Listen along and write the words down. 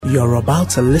You're about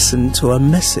to listen to a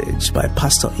message by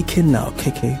Pastor Ikenna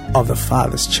Okeke of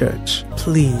Thefatherschurch.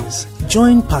 Please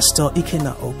join Pastor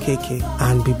Ikenna Okeke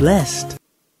and be blessed.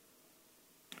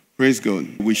 Praise God.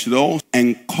 We should all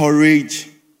encourage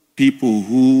people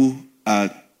who are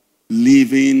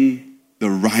living the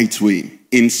right way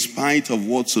in spite of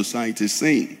what society is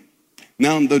saying.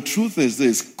 Now, the truth is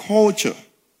this: culture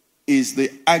is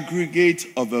the aggregate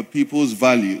of a people's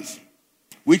values,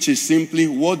 which is simply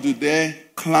what do they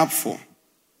clap for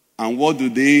and what do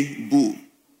they boo.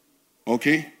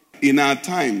 Okay? In our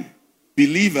time,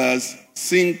 believers,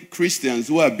 seeing Christians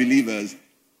who are believers,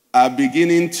 are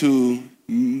beginning to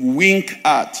wink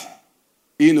at,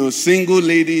 single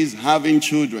ladies having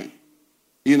children,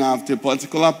 at a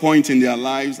particular point in their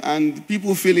lives, and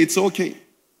people feel it's okay.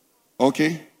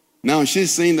 Okay? Now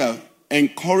she's saying that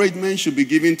encouragement should be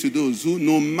given to those who,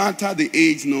 no matter the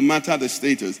age, no matter the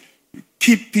status,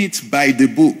 keep it by the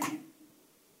book.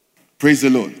 Praise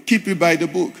the Lord. Keep it by the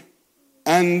book.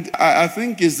 And I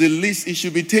think it's the least it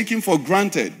should be taken for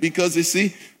granted, because you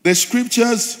see, the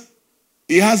scriptures,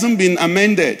 it hasn't been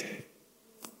amended.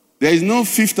 There is no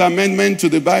fifth amendment to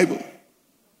the Bible.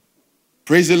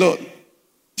 Praise the Lord.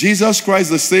 Jesus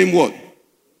Christ the same word.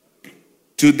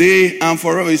 Today and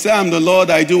forever. He said, I'm the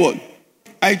Lord, I do what?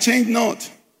 I change not.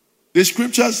 The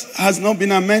scriptures has not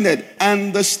been amended.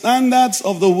 And the standards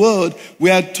of the world,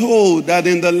 we are told that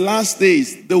in the last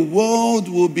days, the world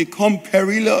will become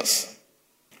perilous.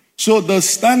 So the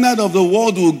standard of the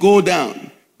world will go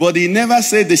down. But he never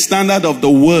said the standard of the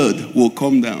word will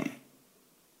come down.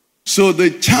 So the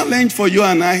challenge for you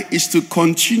and I is to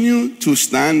continue to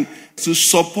stand, to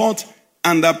support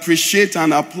and appreciate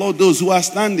and applaud those who are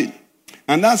standing.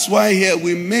 And that's why here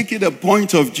we make it a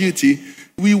point of duty.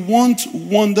 We want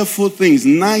wonderful things,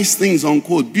 nice things,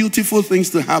 unquote, beautiful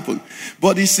things to happen.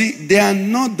 But you see, they are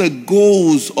not the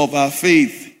goals of our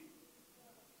faith.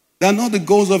 They are not the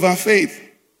goals of our faith.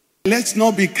 Let's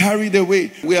not be carried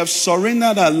away. We have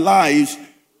surrendered our lives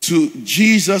to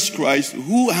Jesus Christ,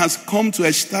 who has come to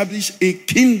establish a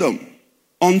kingdom.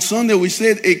 On Sunday, we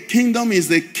said a kingdom is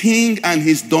the king and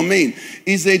his domain.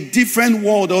 It's a different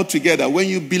world altogether. When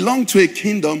you belong to a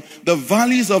kingdom, the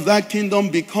values of that kingdom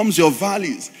becomes your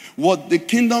values. What the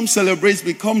kingdom celebrates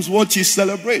becomes what you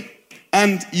celebrate.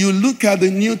 And you look at the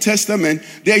New Testament,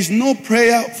 there is no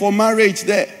prayer for marriage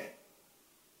there.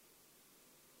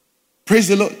 Praise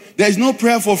the Lord. There is no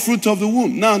prayer for fruit of the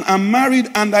womb. Now, I'm married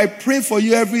and I pray for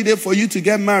you every day for you to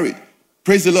get married.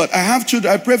 Praise the Lord. I have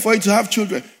children. I pray for you to have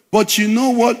children. But you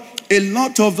know what? A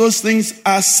lot of those things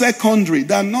are secondary.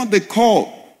 They're not the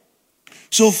core.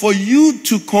 So for you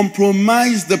to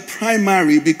compromise the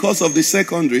primary because of the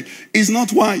secondary is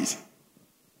not wise.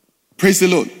 Praise the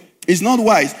Lord. It's not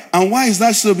wise. And why is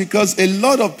that so? Because a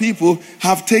lot of people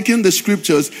have taken the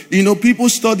scriptures. People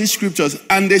study scriptures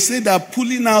and they say they're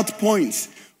pulling out points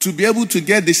to be able to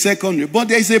get the secondary. But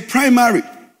there is a primary.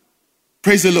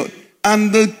 Praise the Lord.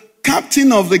 And the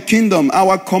captain of the kingdom,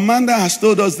 our commander, has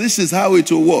told us this is how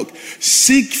it will work.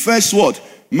 Seek first what?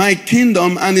 My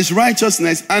kingdom and his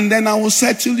righteousness, and then I will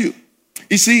settle you.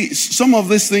 You see, some of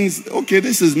these things, okay,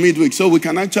 this is midweek, so we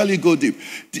can actually go deep.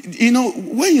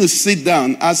 When you sit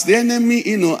down, as the enemy,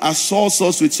 assaults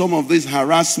us with some of this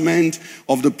harassment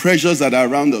of the pressures that are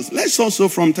around us, let's also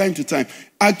from time to time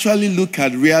actually look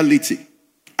at reality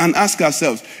and ask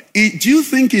ourselves, do you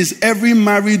think is every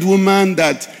married woman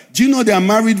do you know there are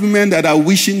married women that are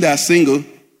wishing they are single?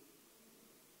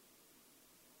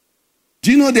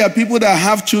 Do you know there are people that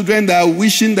have children that are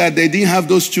wishing that they didn't have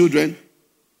those children?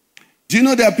 Do you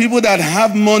know there are people that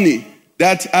have money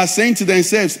that are saying to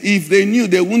themselves, if they knew,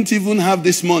 they wouldn't even have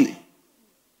this money?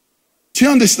 Do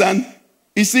you understand?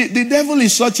 You see, the devil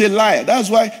is such a liar. That's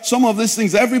why some of these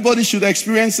things, everybody should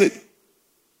experience it.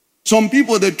 Some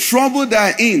people, the trouble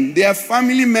they're in, their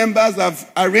family members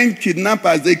have arranged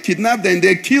kidnappers. They kidnap them,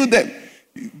 they kill them.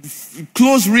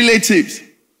 Close relatives.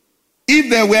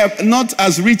 If they were not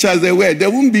as rich as they were, they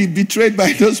wouldn't be betrayed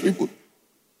by those people.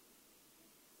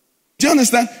 Do you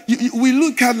understand? We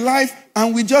look at life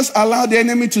and we just allow the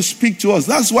enemy to speak to us.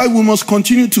 That's why we must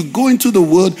continue to go into the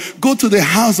word, go to the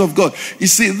house of God. You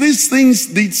see, these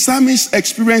things, the psalmist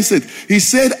experienced it. He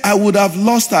said, I would have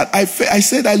lost that. I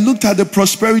said, I looked at the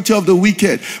prosperity of the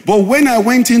wicked. But when I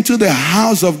went into the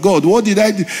house of God, what did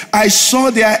I do? I saw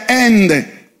their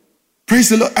end. Praise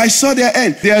the Lord. I saw their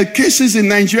end. There are cases in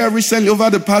Nigeria recently over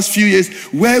the past few years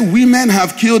where women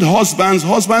have killed husbands.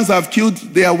 Husbands have killed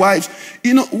their wives.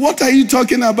 What are you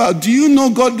talking about? Do you know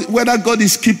whether God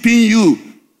is keeping you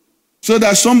so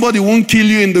that somebody won't kill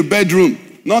you in the bedroom?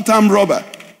 Not armed robber.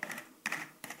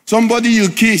 Somebody you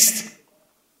kissed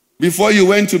before you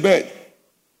went to bed.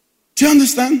 Do you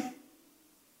understand?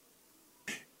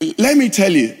 Let me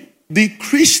tell you, the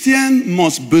Christian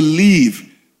must believe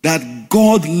that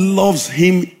God loves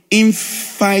him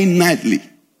infinitely.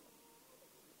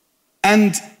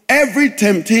 And every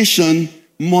temptation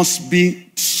must be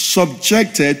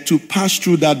subjected to pass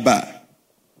through that bar.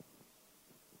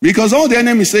 Because all the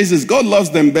enemy says is God loves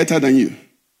them better than you.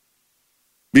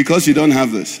 Because you don't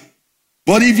have this.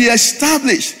 But if you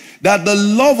establish that the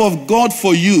love of God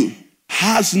for you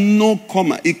has no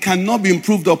comma, it cannot be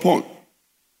improved upon.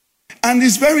 And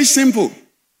it's very simple.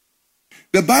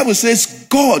 The Bible says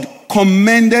God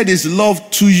commended his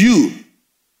love to you,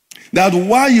 that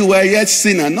while you were yet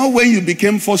sinner, not when you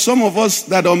became, for some of us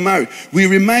that are married, we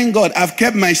remind God, I've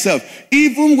kept myself.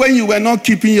 Even when you were not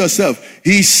keeping yourself,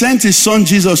 he sent his son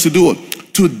Jesus to do what?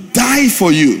 To die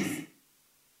for you.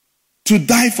 To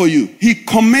die for you. He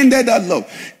commended that love.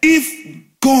 If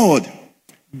God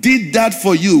did that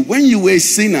for you when you were a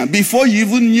sinner, before you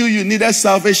even knew you needed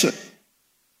salvation,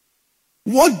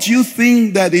 what do you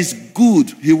think that is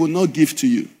good he will not give to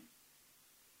you?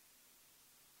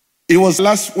 It was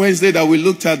last Wednesday that we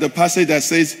looked at the passage that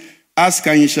says, ask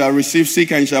and you shall receive,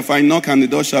 seek and you shall find, knock and the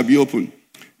door shall be opened.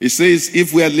 It says,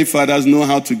 if we earthly fathers know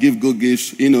how to give good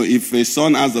gifts, if a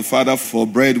son asks the father for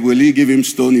bread, will he give him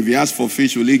stone? If he asks for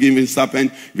fish, will he give him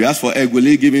serpent? If he asks for egg, will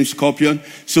he give him scorpion?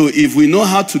 So if we know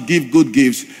how to give good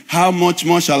gifts, how much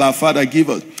more shall our Father give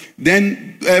us?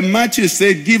 Then Matthew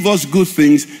said, give us good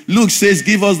things. Luke says,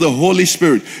 give us the Holy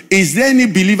Spirit. Is there any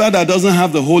believer that doesn't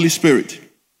have the Holy Spirit?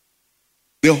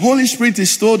 The Holy Spirit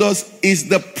is told us is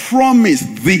the promise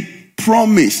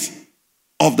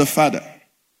of the Father.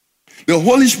 The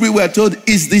Holy Spirit, we are told,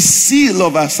 is the seal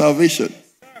of our salvation.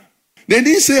 They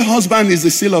didn't say husband is the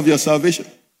seal of your salvation.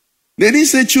 They didn't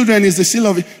say children is the seal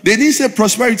of it. They didn't say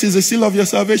prosperity is the seal of your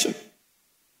salvation.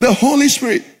 The Holy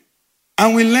Spirit.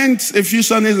 And we learned a few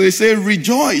Sundays, they say,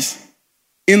 rejoice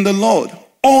in the Lord.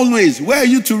 Always. Where are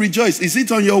you to rejoice? Is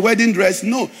it on your wedding dress?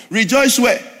 No. Rejoice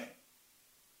where?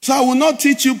 So I will not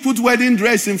teach you put wedding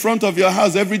dress in front of your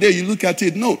house every day you look at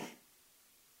it. No.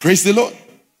 Praise the Lord.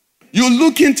 You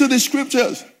look into the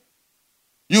scriptures.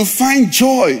 You find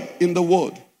joy in the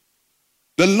word.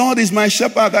 The Lord is my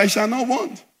shepherd, I shall not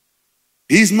want.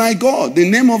 He is my God. The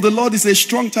name of the Lord is a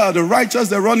strong tower. The righteous,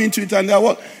 they run into it and they are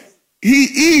what?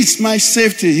 He is my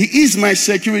safety. He is my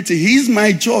security. He is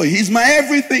my joy. He is my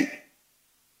everything.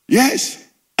 Yes.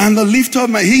 And the lifter of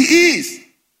my, he is.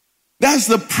 That's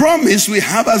the promise we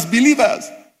have as believers.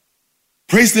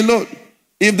 Praise the Lord.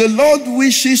 If the Lord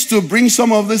wishes to bring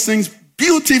some of these things,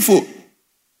 beautiful.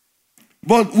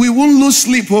 But we won't lose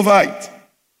sleep over it.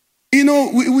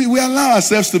 We allow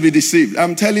ourselves to be deceived.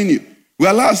 I'm telling you. We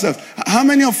allow ourselves. How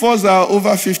many of us are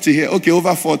over 50 here? Okay,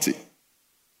 over 40.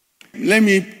 Let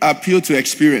me appeal to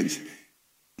experience.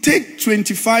 Take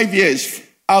 25 years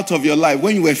out of your life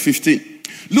when you were 15.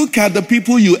 Look at the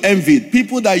people you envied.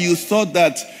 People that you thought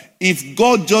that if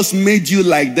God just made you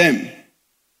like them,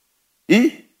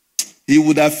 he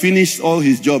would have finished all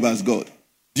his job as God.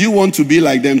 Do you want to be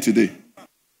like them today?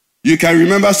 You can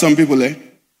remember some people,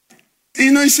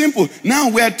 It's simple. Now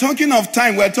we are talking of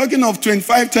time. We are talking of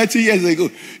 25, 30 years ago.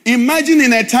 Imagine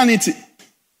in eternity.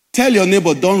 Tell your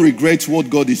neighbor, don't regret what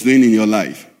God is doing in your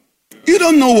life. You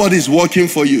don't know what is working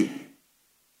for you.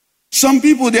 Some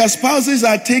people, their spouses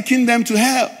are taking them to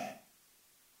hell.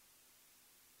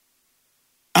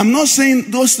 I'm not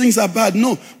saying those things are bad,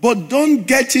 no. But don't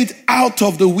get it out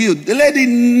of the will. Let it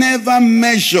never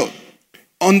measure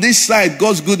on this side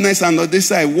God's goodness and on this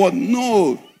side what?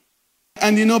 No.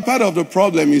 And part of the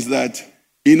problem is that,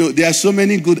 there are so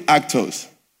many good actors.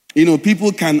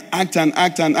 People can act and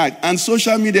act and act. And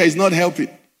social media is not helping.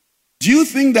 Do you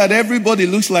think that everybody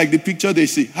looks like the picture they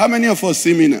see? How many of us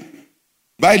see me now?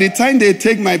 By the time they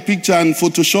take my picture and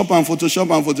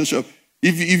Photoshop,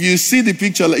 if you see the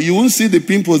picture, you won't see the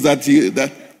pimples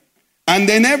that. And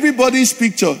then everybody's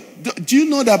picture. Do you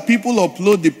know that people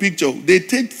upload the picture? They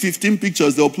take 15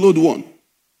 pictures, they upload one.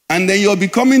 And then you're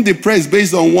becoming depressed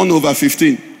based on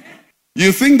 1/15.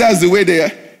 You think that's the way they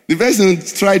are? The person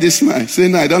try this smile. Say,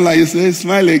 no, I don't like it. Say,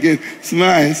 smile again.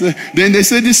 Smile. Then they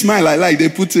say, this smile I like. They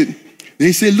put it.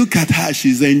 They say, look at her.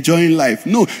 She's enjoying life.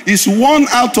 No, it's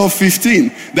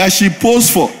 1/15 that she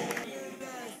posed for.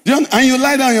 And you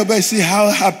lie down on your bed, see how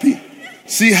happy.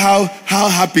 See how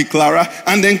happy Clara.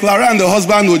 And then Clara and the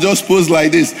husband will just pose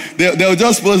like this. They'll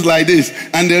just pose like this.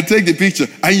 And they'll take the picture.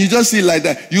 And you just see like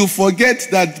that. You forget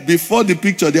that before the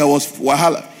picture there was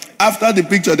wahala. After the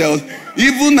picture there was,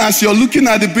 even as you're looking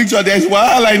at the picture, there's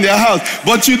wahala in their house.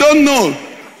 But you don't know.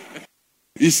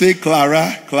 You say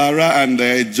Clara and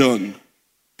John.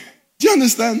 Do you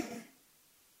understand?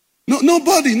 No,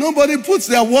 nobody puts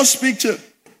their worst picture.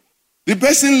 The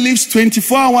person lives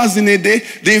 24 hours in a day.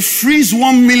 They freeze 1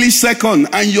 millisecond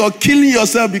and you're killing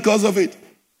yourself because of it.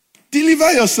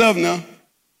 Deliver yourself now.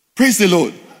 Praise the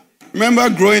Lord. Remember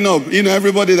growing up,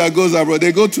 everybody that goes abroad,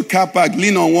 they go to car park,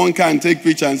 lean on one car and take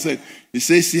picture and say,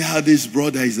 see how this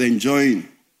brother is enjoying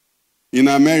in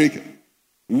America.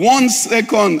 1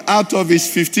 second out of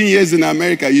his 15 years in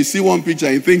America, you see one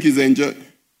picture, you think he's enjoying.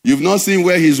 You've not seen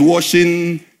where he's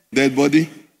washing dead body.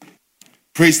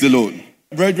 Praise the Lord.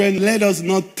 Brethren, let us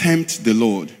not tempt the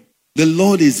Lord. The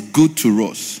Lord is good to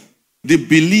us. The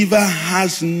believer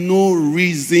has no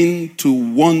reason to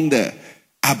wonder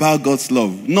about God's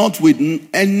love, not with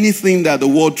anything that the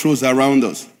world throws around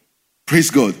us. Praise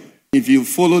God. If you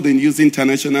follow the News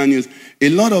International News, a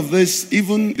lot of this,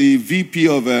 even the VP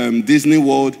of Disney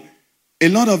World, a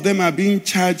lot of them are being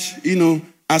charged,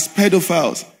 as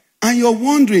pedophiles. And you're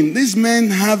wondering, these men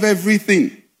have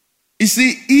everything. You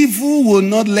see, evil will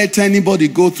not let anybody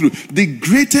go through. The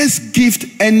greatest gift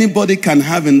anybody can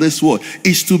have in this world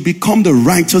is to become the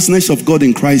righteousness of God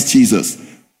in Christ Jesus.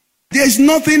 There's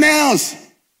nothing else.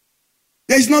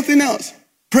 There's nothing else.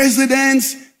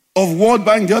 Presidents of World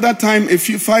Bank, the other time,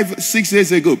 5-6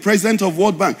 years ago, president of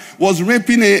World Bank was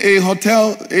raping a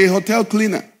hotel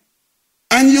cleaner.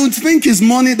 And you'd think it's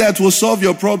money that will solve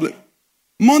your problem.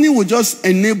 Money will just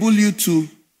enable you to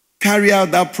carry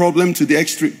out that problem to the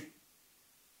extreme.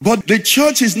 But the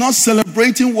church is not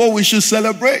celebrating what we should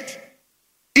celebrate.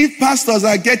 If pastors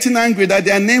are getting angry that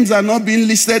their names are not being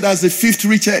listed as the 5th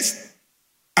richest,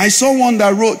 I saw one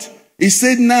that wrote, he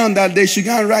said now that they should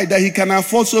go and write that he can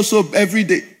afford so every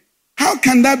day. How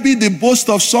can that be the boast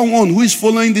of someone who is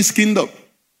following this kingdom?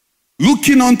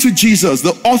 Looking unto Jesus,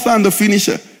 the author and the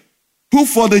finisher, who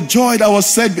for the joy that was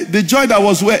said, the joy that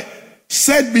was where?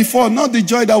 Said before, not the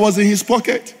joy that was in his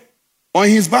pocket or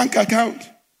in his bank account.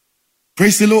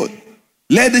 Praise the Lord.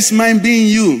 Let this mind be in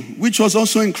you, which was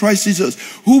also in Christ Jesus,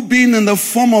 who being in the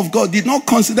form of God, did not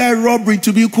consider robbery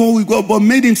to be equal with God, but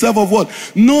made himself of what?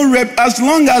 As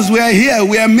long as we are here,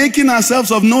 we are making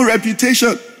ourselves of no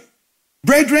reputation.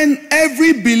 Brethren,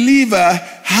 every believer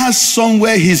has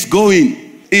somewhere he's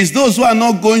going. It's those who are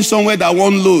not going somewhere that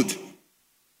won't load.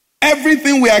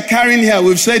 Everything we are carrying here,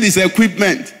 we've said, is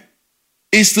equipment.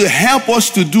 Is to help us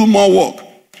to do more work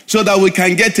so that we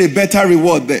can get a better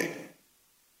reward there.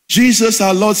 Jesus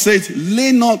our Lord said,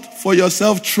 lay not for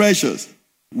yourself treasures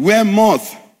where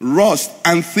moth, rust,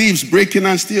 and thieves break in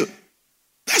and steal.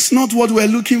 That's not what we're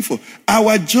looking for.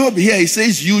 Our job here, he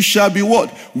says, you shall be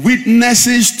what?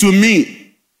 Witnesses to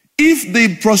me. If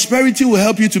the prosperity will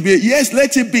help you to be, yes,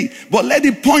 let it be. But let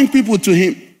it point people to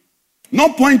him.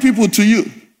 Not point people to you.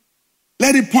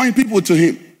 Let it point people to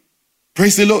him.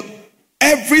 Praise the Lord.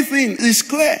 Everything is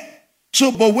clear.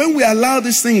 But when we allow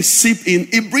this thing seep in,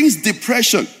 it brings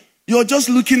depression. You're just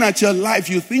looking at your life.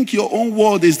 You think your own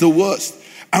world is the worst.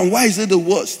 And why is it the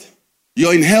worst?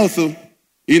 You're in health.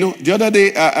 The other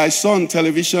day I saw on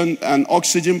television an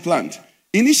oxygen plant.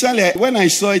 Initially, when I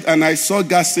saw it and I saw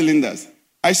gas cylinders,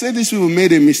 I said these people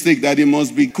made a mistake that it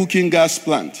must be cooking gas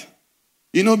plant.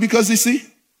 Because you see,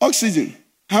 oxygen.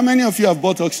 How many of you have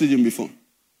bought oxygen before?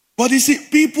 But you see,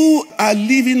 people are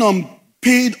living on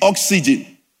paid oxygen,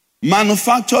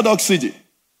 manufactured oxygen.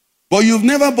 But you've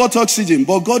never bought oxygen,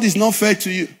 but God is not fair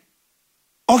to you.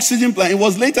 Oxygen plant. It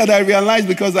was later that I realized,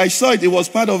 because I saw it was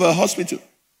part of a hospital.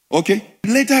 Okay?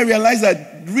 Later I realized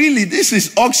that really this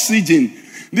is oxygen.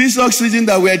 This oxygen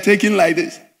that we're taking like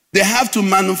this. They have to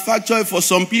manufacture it for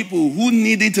some people who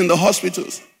need it in the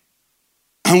hospitals.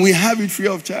 And we have it free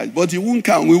of charge. But it won't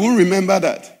count. We won't remember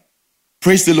that.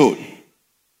 Praise the Lord.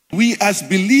 We as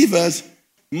believers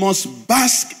must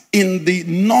bask in the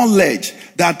knowledge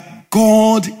that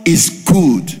God is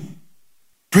good.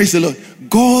 Praise the Lord.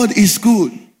 God is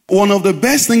good. One of the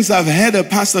best things I've heard a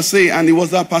pastor say, and it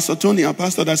was that Pastor Tony, a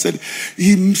pastor that said,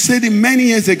 he said it many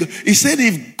years ago. He said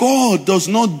if God does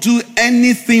not do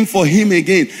anything for him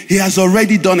again, he has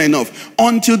already done enough.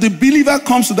 Until the believer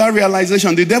comes to that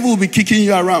realization, the devil will be kicking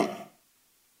you around.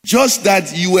 Just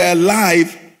that you were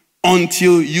alive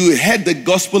until you heard the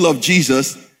gospel of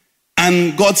Jesus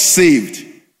and got saved.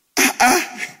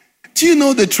 Do you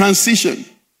know the transition?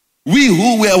 We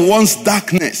who were once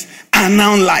darkness are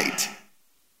now light.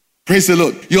 Praise the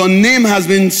Lord. Your name has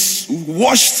been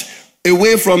washed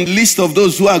away from the list of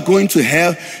those who are going to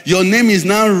hell. Your name is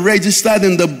now registered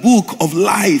in the book of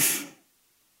life.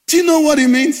 Do you know what it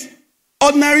means?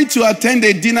 Ordinary to attend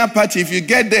a dinner party, if you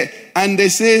get there and they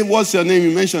say, what's your name?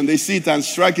 You mentioned, they see it and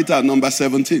strike it out, number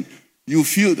 17. You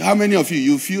feel, how many of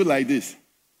you feel like this?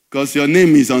 Because your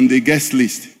name is on the guest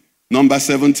list. Number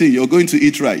 17, you're going to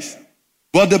eat rice.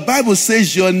 But the Bible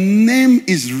says your name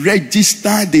is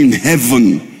registered in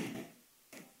heaven.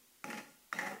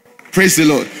 Praise the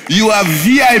Lord. You are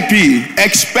VIP,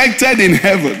 expected in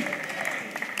heaven.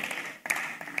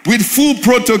 With full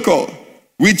protocol.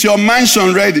 With your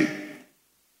mansion ready.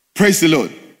 Praise the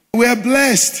Lord. We are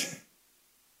blessed.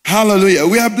 Hallelujah.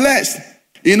 We are blessed.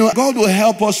 God will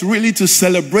help us really to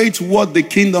celebrate what the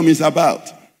kingdom is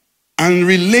about. And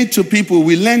relate to people.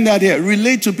 We learn that here.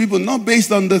 Relate to people not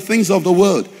based on the things of the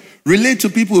world. Relate to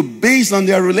people based on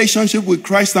their relationship with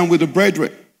Christ and with the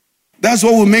brethren. That's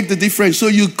what will make the difference. So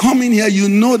you come in here, you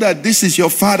know that this is your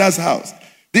Father's house.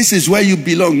 This is where you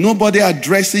belong. Nobody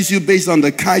addresses you based on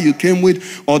the car you came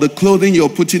with or the clothing you're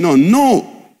putting on.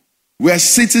 No. We are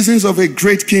citizens of a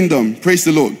great kingdom. Praise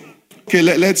the Lord. Okay,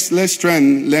 let's try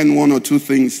and learn one or two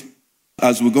things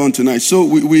as we go on tonight. So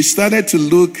we started to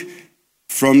look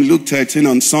from Luke 13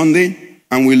 on Sunday,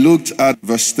 and we looked at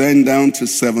verse 10 down to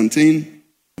 17.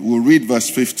 We'll read verse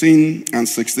 15 and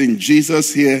 16.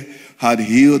 Jesus here had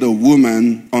healed a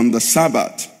woman on the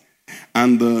Sabbath,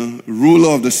 and the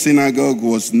ruler of the synagogue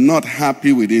was not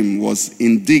happy with him, was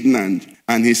indignant,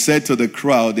 and he said to the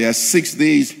crowd, there are 6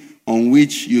 days on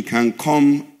which you can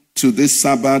come to this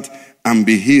Sabbath and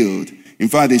be healed. In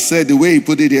fact, he said, the way he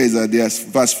put it here is that there's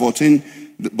verse 14,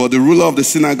 but the ruler of the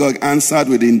synagogue answered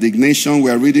with indignation. We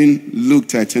are reading Luke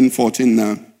 13:14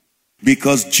 now.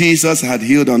 Because Jesus had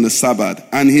healed on the Sabbath.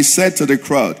 And he said to the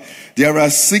crowd, there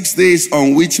are 6 days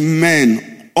on which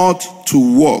men ought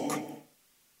to work.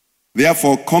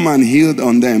 Therefore, come and heal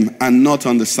on them and not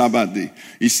on the Sabbath day.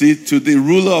 You see, to the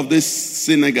ruler of this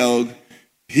synagogue,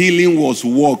 healing was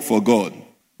work for God.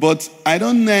 But I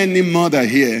don't know any mother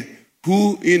here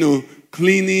who,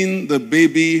 cleaning the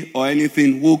baby or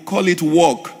anything will call it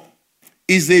work.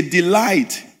 It's a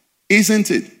delight, isn't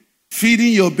it?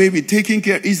 Feeding your baby, taking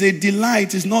care is a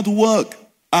delight. It's not work.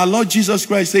 Our Lord Jesus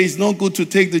Christ says it's not good to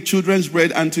take the children's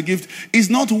bread and to give. It's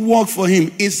not work for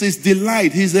him. It's his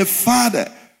delight. He's a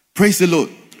father. Praise the Lord.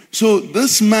 So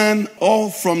this man, all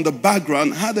from the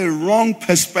background, had a wrong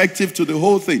perspective to the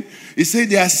whole thing. He said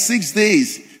there are 6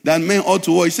 days that men ought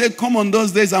to work. He said, come on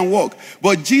those days and work.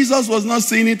 But Jesus was not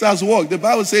seeing it as work. The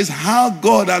Bible says how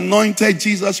God anointed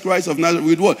Jesus Christ of Nazareth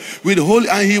with what? With holy,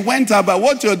 and he went about.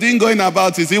 What you're doing going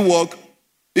about, is it work?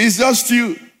 It's just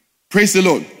you. Praise the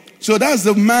Lord. So that's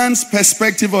the man's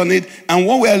perspective on it. And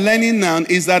what we are learning now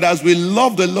is that as we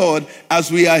love the Lord,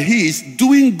 as we are his,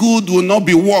 doing good will not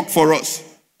be work for us.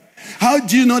 How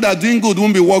do you know that doing good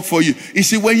won't be work for you? You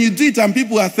see, when you do it and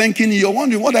people are thanking you, you're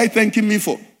wondering, what are you thanking me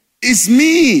for? It's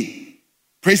me.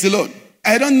 Praise the Lord.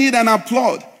 I don't need an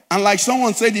applaud. And like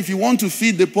someone said, if you want to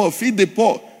feed the poor, feed the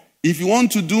poor. If you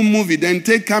want to do movie, then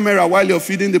take camera while you're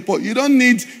feeding the poor. You don't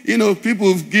need,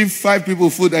 people give 5 people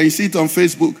food and you see it on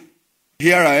Facebook.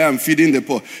 Here I am feeding the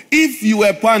poor. If you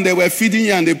were poor and they were feeding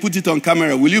you and they put it on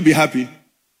camera, will you be happy?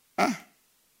 Huh?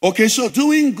 Okay, so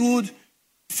doing good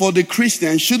for the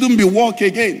Christian shouldn't be work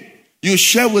again. You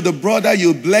share with a brother,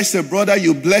 you bless a brother,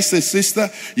 you bless a sister,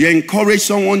 you encourage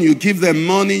someone, you give them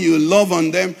money, you love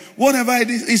on them. Whatever it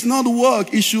is, it's not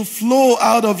work. It should flow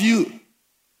out of you.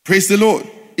 Praise the Lord.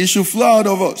 It should flow out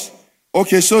of us.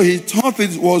 Okay, so he thought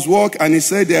it was work and he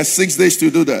said there are 6 days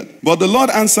to do that. But the Lord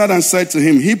answered and said to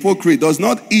him, hypocrite, does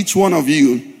not each one of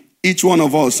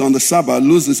us on the Sabbath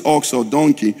lose his ox or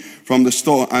donkey from the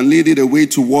store and lead it away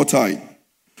to water it?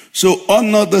 So ought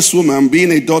not this woman,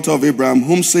 being a daughter of Abraham,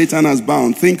 whom Satan has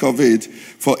bound, think of it,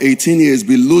 for 18 years,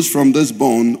 be loosed from this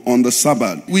bond on the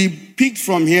Sabbath? We picked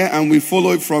from here and we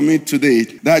follow it from it today,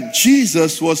 that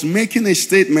Jesus was making a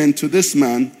statement to this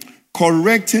man,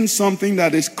 correcting something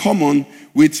that is common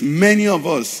with many of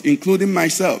us, including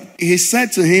myself. He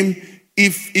said to him,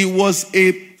 if it was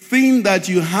a thing that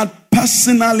you had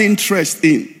personal interest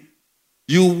in,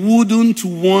 you wouldn't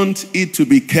want it to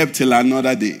be kept till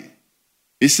another day.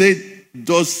 He said,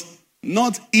 does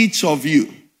not each of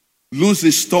you lose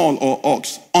a stall or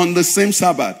ox on the same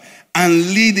Sabbath and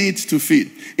lead it to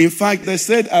feed? In fact, they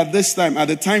said at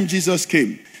the time Jesus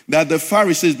came, that the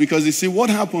Pharisees, because you see what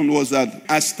happened was that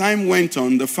as time went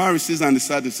on, the Pharisees and the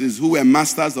Sadducees, who were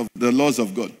masters of the laws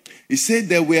of God, he said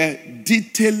they were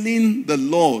detailing the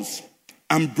laws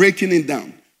and breaking it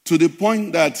down to the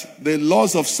point that the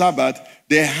laws of Sabbath,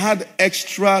 they had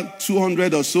extra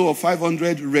 200 or so or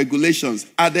 500 regulations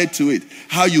added to it,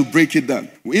 how you break it down.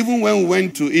 Even when we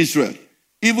went to Israel,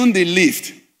 even the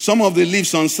lift, some of the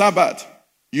lifts on Sabbath,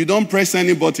 you don't press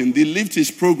any button. The lift is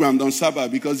programmed on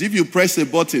Sabbath because if you press a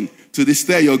button to the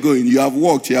stair you're going, you have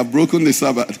walked, you have broken the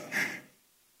Sabbath.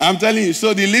 I'm telling you,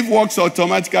 so the lift works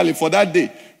automatically for that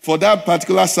day. For that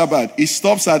particular Sabbath, it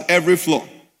stops at every floor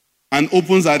and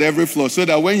opens at every floor so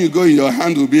that when you go, your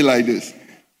hand will be like this.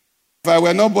 If I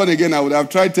were not born again, I would have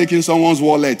tried taking someone's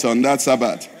wallet on that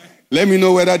Sabbath. Let me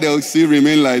know whether they'll still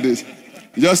remain like this.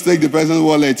 Just take the person's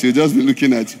wallet, you'll just be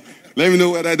looking at you. Let me know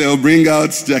whether they'll bring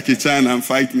out Jackie Chan and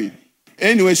fight me.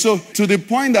 Anyway, so to the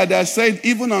point that I said,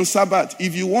 even on Sabbath,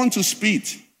 if you want to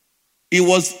spit, it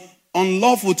was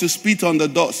unlawful to spit on the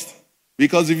dust.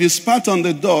 Because if you spat on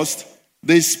the dust,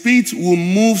 the spit will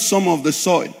move some of the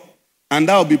soil. And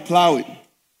that will be plowing.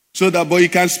 But you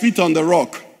can spit on the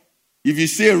rock. If you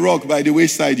see a rock by the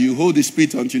wayside, you hold the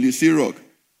spit until you see rock.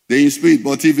 Then you spit.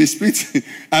 But if you spit,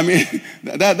 I mean,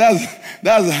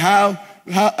 that's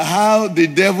how the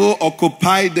devil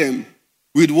occupied them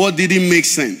with what didn't make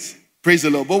sense. Praise the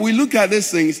Lord. But we look at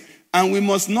these things, and we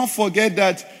must not forget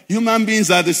that human beings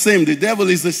are the same. The devil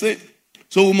is the same.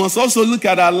 So we must also look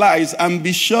at our lives and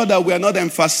be sure that we are not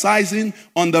emphasizing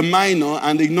on the minor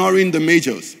and ignoring the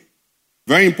majors.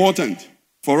 Very important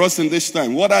for us in this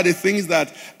time. What are the things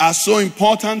that are so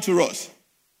important to us?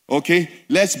 Okay,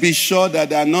 let's be sure that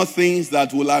there are not things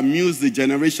that will amuse the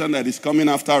generation that is coming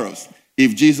after us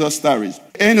if Jesus tarries.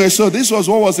 Anyway, so this was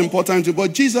what was important to you.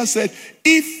 But Jesus said,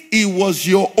 if it was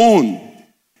your own.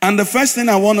 And the first thing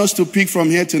I want us to pick from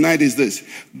here tonight is this.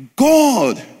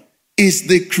 God is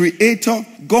the creator.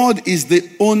 God is the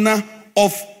owner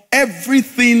of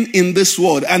everything in this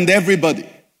world and everybody.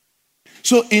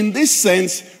 So in this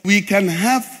sense, we can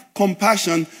have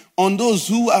compassion on those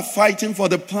who are fighting for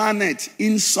the planet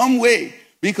in some way,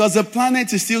 because the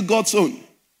planet is still God's own.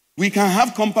 We can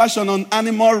have compassion on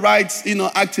animal rights,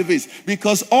 activists,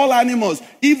 because all animals,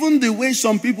 even the way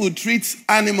some people treat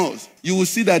animals, you will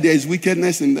see that there is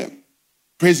wickedness in them.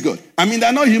 Praise God. I mean,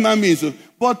 they're not human beings,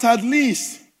 but at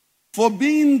least for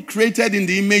being created in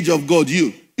the image of God,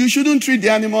 you shouldn't treat the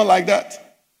animal like that.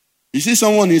 You see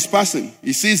someone is passing,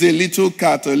 he sees a little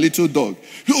cat or a little dog,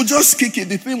 he'll just kick it,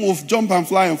 the thing will jump and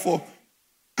fly and fall.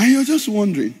 And you're just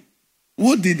wondering,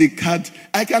 what did the cat...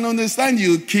 I can understand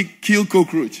you kill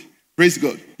cockroach. Praise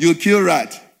God. You kill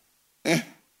rat.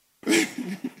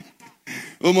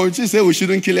 Omochi said we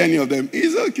shouldn't kill any of them.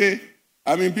 It's okay.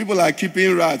 I mean, people are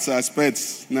keeping rats as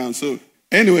pets now. So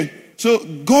anyway, so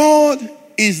God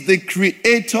is the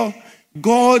creator.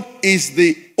 God is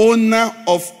the owner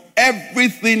of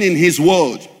everything in his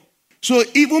world. So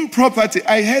even property,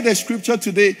 I heard a scripture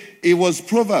today, it was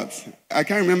Proverbs. I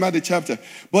can't remember the chapter.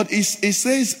 But it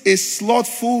says a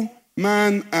slothful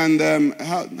man and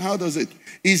how does it?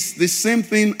 It's the same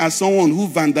thing as someone who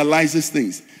vandalizes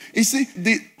things. You see,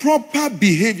 the proper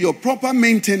behavior, proper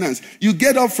maintenance, you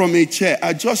get up from a chair,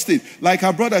 adjust it. Like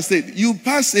our brother said, you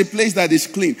pass a place that is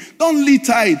clean. Don't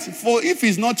litter it, for if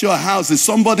it's not your house, it's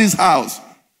somebody's house.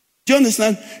 Do you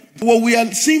understand? What we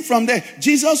are seeing from there,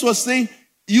 Jesus was saying,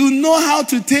 you know how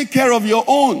to take care of your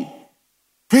own.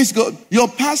 Praise God. You're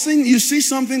passing, you see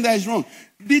something that is wrong.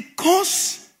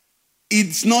 Because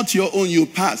it's not your own, you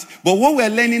pass. But what we're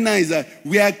learning now is that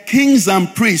we are kings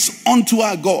and priests unto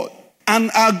our God. And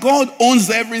our God owns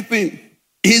everything.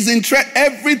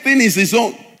 Everything is his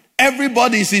own.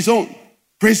 Everybody is his own.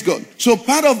 Praise God. So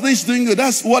part of this doing good,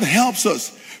 that's what helps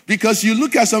us. Because you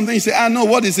look at something and say, no,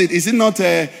 what is it? Is it not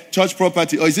church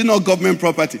property? Or is it not government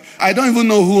property? I don't even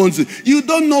know who owns it. You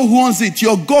don't know who owns it.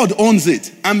 Your God owns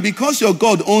it. And because your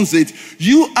God owns it,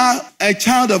 you are a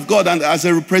child of God, and as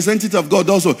a representative of God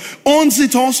also, owns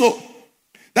it also.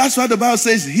 That's why the Bible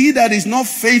says, he that is not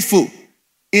faithful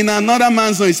in another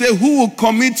man's own, he said, who will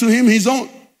commit to him his own?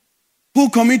 Who will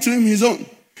commit to him his own?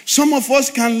 Some of us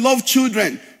can love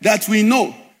children that we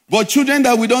know, but children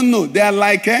that we don't know, they are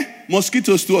like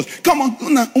mosquitoes to us. Come on,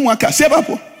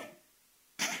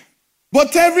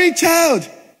 but every child,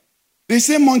 they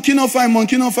say monkey no fine,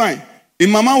 monkey no fine.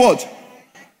 In mama what?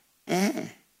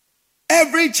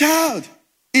 Every child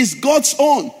is God's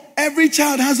own. Every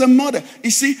child has a mother.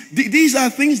 You see, these are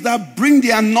things that bring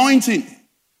the anointing.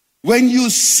 When you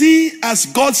see as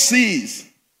God sees,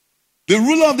 the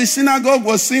ruler of the synagogue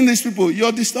was seeing these people,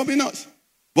 you're disturbing us.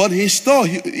 But his store,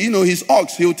 his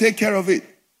ox, he'll take care of it.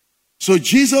 So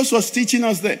Jesus was teaching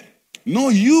us that. No,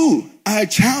 you are a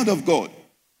child of God.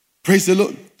 Praise the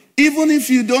Lord. Even if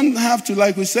you don't have to,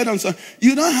 like we said on Sunday,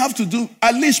 you don't have to do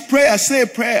at least prayer, say a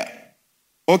prayer.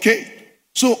 Okay?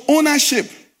 So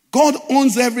ownership. God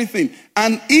owns everything.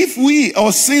 And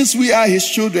since we are his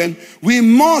children, we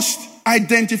must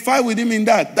identify with him in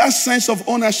that sense of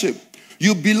ownership.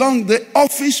 You belong, the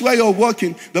office where you're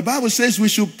working. The Bible says we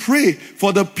should pray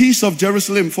for the peace of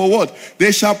Jerusalem. For what?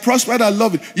 They shall prosper that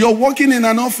love it. You're working in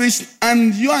an office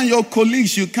and you and your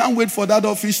colleagues, you can't wait for that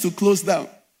office to close down.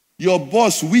 Your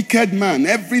boss, wicked man,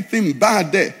 everything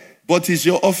bad there, but it's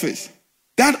your office.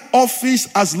 That office,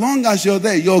 as long as you're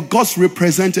there, you're God's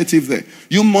representative there.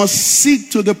 You must seek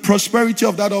to the prosperity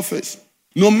of that office,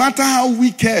 no matter how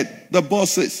wicked the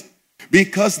boss is.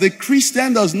 Because the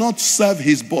Christian does not serve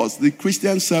his boss. The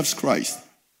Christian serves Christ.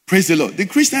 Praise the Lord. The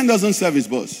Christian doesn't serve his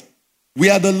boss. We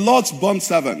are the Lord's bond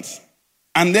servants.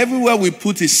 And everywhere we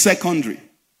put is secondary.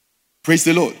 Praise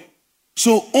the Lord.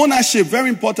 So ownership, very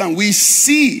important. We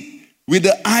see with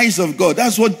the eyes of God.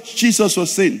 That's what Jesus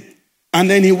was saying. And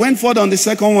then he went forward on the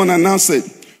second one and now said,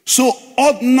 so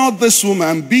ought not this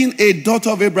woman, being a daughter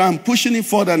of Abraham, pushing it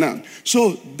further now.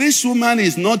 So this woman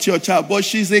is not your child, but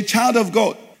she's a child of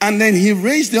God. And then he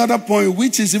raised the other point,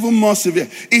 which is even more severe.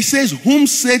 He says, whom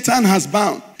Satan has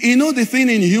bound. You know, the thing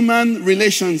in human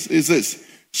relations is this.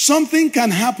 Something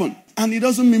can happen, and it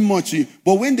doesn't mean much to you.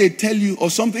 But when they tell you, or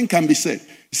something can be said,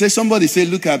 say somebody say,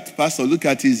 look at pastor, look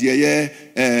at his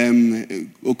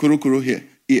okurokuro here,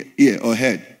 ear or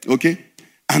head, okay?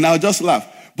 And I'll just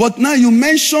laugh. But now you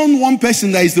mention one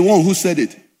person that is the one who said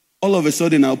it. All of a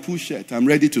sudden, I'll push it. I'm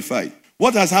ready to fight.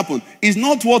 What has happened is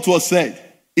not what was said.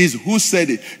 Is who said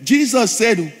it. Jesus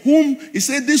said, he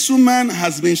said, this woman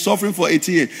has been suffering for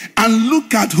 18 years. And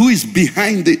look at who is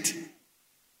behind it.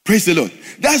 Praise the Lord.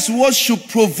 That's what should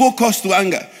provoke us to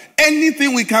anger.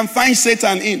 Anything we can find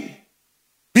Satan in.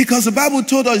 Because the Bible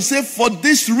told us, it said, for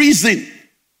this reason,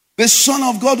 the Son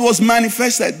of God was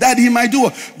manifested, that he might do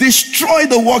what? Destroy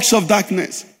the works of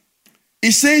darkness.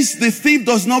 It says the thief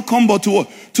does not come but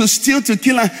to steal, to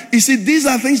kill. And you see, these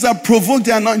are things that provoke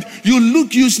the anointing. You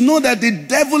know that the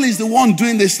devil is the one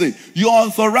doing this thing. You are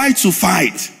authorized to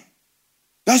fight.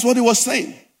 That's what he was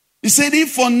saying. He said,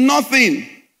 if for nothing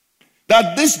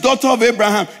that this daughter of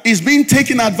Abraham is being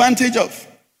taken advantage of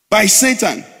by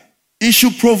Satan, it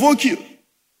should provoke you.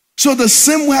 So the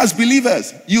same way as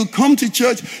believers, you come to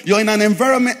church, you're in an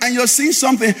environment and you're seeing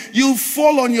something, you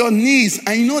fall on your knees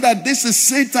and you know that this is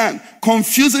Satan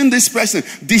confusing this person,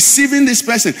 deceiving this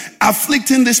person,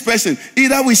 afflicting this person,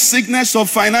 either with sickness or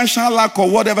financial lack or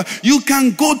whatever. You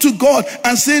can go to God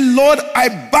and say, Lord,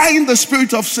 I bind the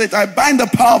spirit of Satan, I bind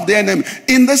the power of the enemy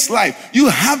in this life. You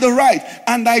have the right.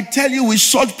 And I tell you, with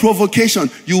such provocation,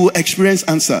 you will experience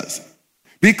answers.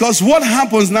 Because what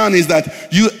happens now is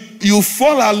that you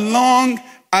fall along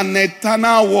an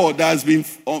eternal war that has been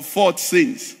fought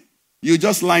since. You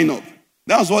just line up.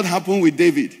 That's what happened with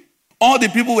David. All the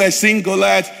people were seeing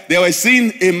Goliath. They were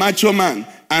seeing a macho man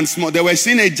and small. They were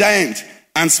seeing a giant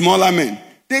and smaller men.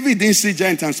 David didn't see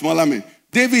giant and smaller men.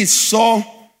 David saw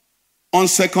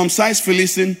uncircumcised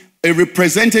Philistine, a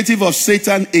representative of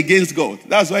Satan against God.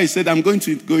 That's why he said, I'm going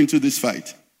to go into this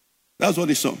fight. That's what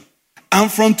he saw.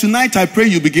 And from tonight, I pray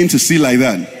you begin to see like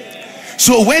that.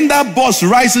 So when that boss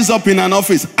rises up in an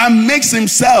office and makes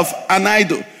himself an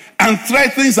idol and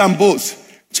threatens and boasts,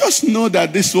 just know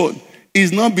that this one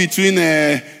is not between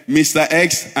Mr.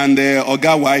 X and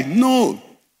Oga Y. No,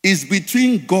 it's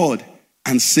between God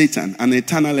and Satan, an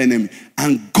eternal enemy.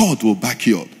 And God will back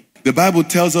you up. The Bible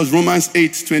tells us, Romans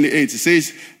 8:28, it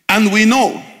says, and we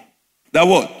know that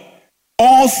what?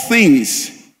 All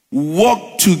things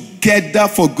work together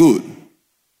for good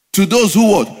to those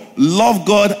who what? Love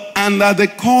God and are the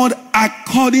called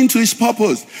according to his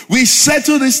purpose. We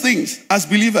settle these things as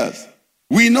believers.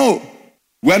 We know.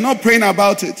 We're not praying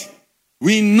about it.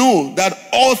 We know that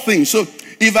all things. So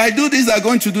if I do this, they're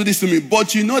going to do this to me.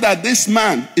 But you know that this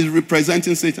man is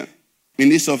representing Satan in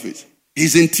this office.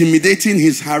 He's intimidating,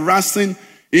 he's harassing,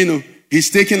 he's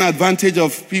taking advantage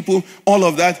of people, all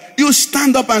of that. You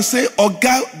stand up and say, oh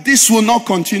God, this will not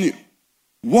continue.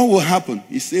 What will happen?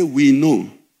 He said, we know.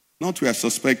 Not we are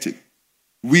suspecting.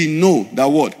 We know that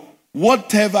what?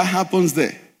 Whatever happens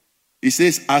there, he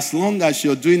says, as long as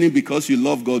you're doing it because you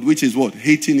love God, which is what?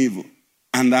 Hating evil,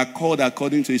 and are called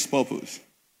according to his purpose,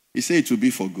 he said it will be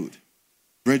for good.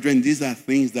 Brethren, these are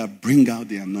things that bring out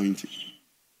the anointing.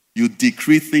 You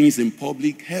decree things in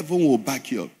public, heaven will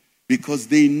back you up. Because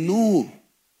they know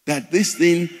that this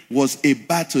thing was a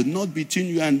battle, not between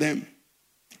you and them.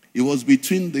 It was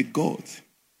between the God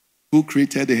who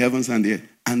created the heavens and the earth,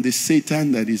 and the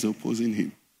Satan that is opposing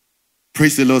him.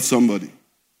 Praise the Lord, somebody.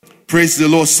 Praise the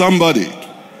Lord, somebody.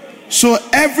 So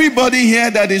everybody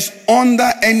here that is under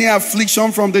any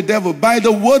affliction from the devil, by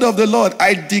the word of the Lord,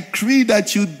 I decree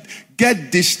that you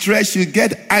get distressed, you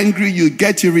get angry, you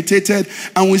get irritated,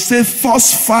 and we say,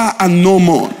 thus far and no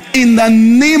more. In the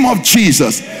name of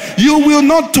Jesus, you will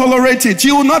not tolerate it.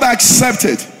 You will not accept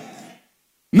it.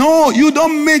 No, you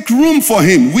don't make room for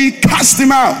him. We cast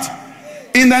him out.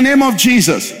 In the name of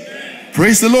Jesus.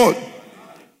 Praise the Lord.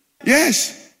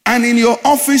 Yes. And in your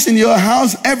office, in your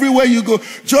house, everywhere you go,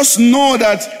 just know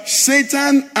that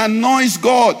Satan annoys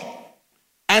God.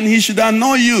 And he should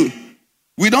annoy you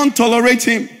We don't tolerate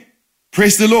him.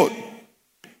 Praise the Lord.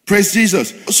 Praise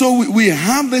Jesus. So we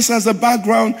have this as a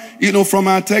background, from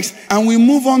our text, and we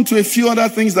move on to a few other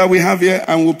things that we have here,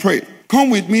 and we'll pray. Come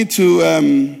with me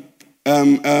to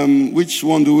which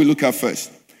one do we look at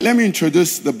first? Let me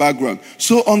introduce the background.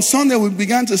 So on Sunday, we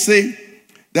began to say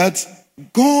that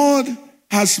God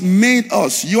has made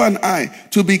us, you and I,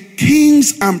 to be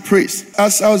kings and priests.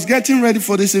 As I was getting ready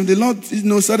for this, the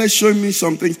Lord started showing me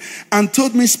some things and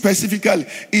told me specifically,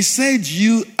 he said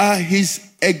you are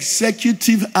his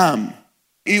executive arm.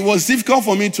 It was difficult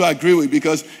for me to agree with,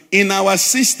 because in our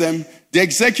system, the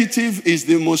executive is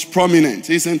the most prominent,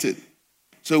 isn't it?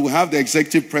 So we have the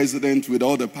executive president with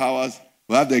all the powers.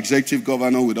 We have the executive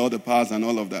governor with all the powers and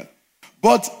all of that.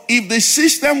 But if the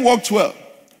system worked well,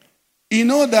 you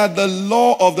know that the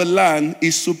law of the land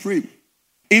is supreme.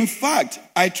 In fact,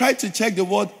 I tried to check the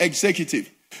word executive.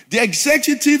 The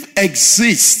executive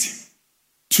exists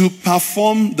to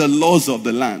perform the laws of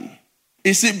the land.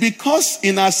 You see, because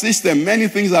in our system, many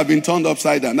things have been turned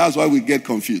upside down. That's why we get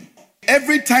confused.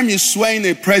 Every time you swear in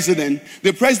a president,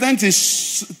 the president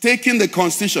is taking the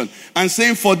constitution and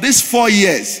saying, for these 4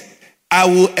 years, I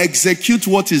will execute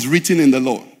what is written in the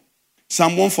law.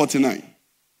 Psalm 149.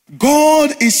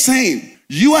 God is saying,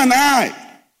 you and I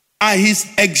are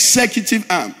his executive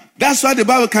arm. That's why the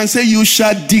Bible can say, you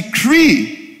shall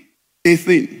decree a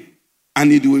thing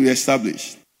and it will be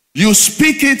established. You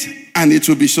speak it and it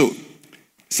will be so.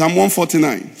 Psalm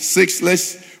 149,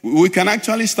 6. We can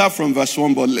actually start from verse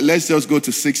 1, but let's just go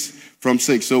to 6 from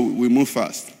 6, so we move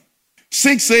fast.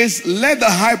 6 says, let the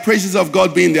high praises of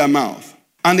God be in their mouth,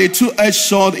 and a two-edged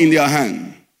sword in their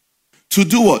hand. To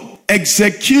do what?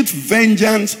 Execute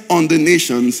vengeance on the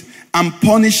nations and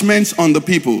punishments on the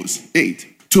peoples.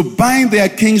 8. To bind their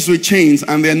kings with chains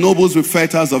and their nobles with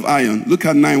fetters of iron. Look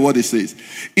at 9, what it says.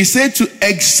 It said to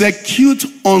execute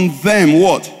on them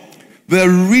what? The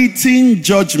written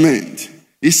judgment.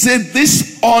 He said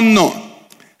this honor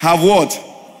have what?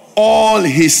 All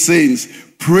his saints.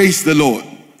 Praise the Lord.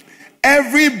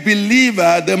 Every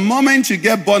believer, the moment you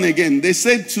get born again, they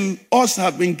said to us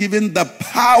have been given the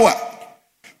power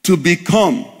to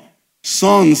become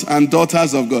sons and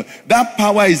daughters of God. That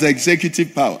power is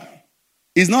executive power.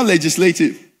 It's not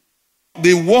legislative.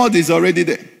 The word is already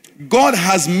there. God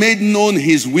has made known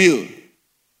his will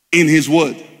in his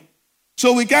word.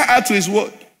 So we can't add to his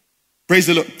word. Praise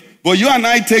the Lord. But you and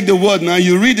I take the word now,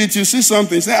 you read it, you see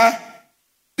something, say,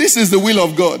 this is the will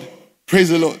of God. Praise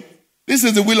the Lord. This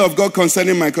is the will of God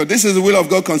concerning my God. This is the will of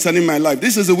God concerning my life.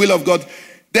 This is the will of God.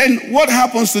 Then what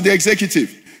happens to the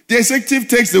executive? The executive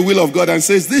takes the will of God and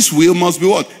says, this will must be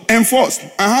what? Enforced.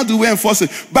 And how do we enforce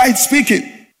it? By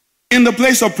speaking in the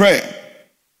place of prayer.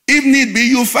 If need be,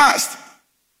 you fast.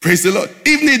 Praise the Lord.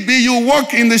 If need be, you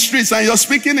walk in the streets and you're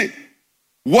speaking it.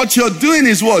 What you're doing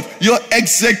is what? You're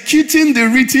executing the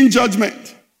written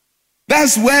judgment.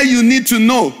 That's where you need to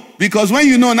know. Because when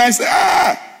you know, and I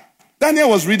say, Daniel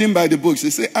was reading by the books.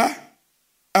 He said,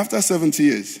 after 70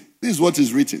 years, this is what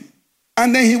is written.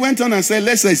 And then he went on and said,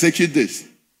 let's execute this.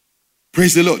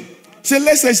 Praise the Lord. Say,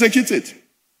 let's execute it.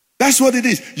 That's what it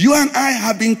is. You and I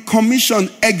have been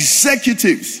commissioned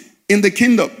executives in the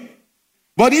kingdom.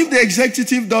 But if the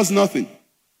executive does nothing,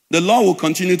 the law will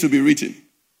continue to be written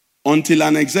until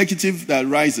an executive that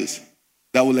rises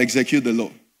that will execute the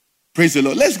law. Praise the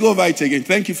Lord. Let's go over it again.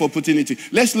 Thank you for putting it in.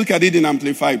 Let's look at it in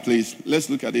Amplified, please. Let's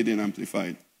look at it in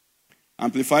Amplified.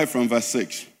 Amplified from verse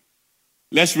 6.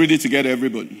 Let's read it together,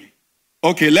 everybody.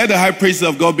 Okay, let the high praises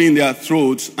of God be in their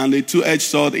throats and a two-edged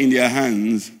sword in their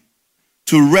hands,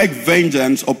 to wreak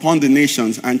vengeance upon the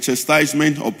nations and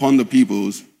chastisement upon the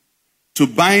peoples, to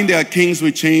bind their kings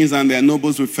with chains and their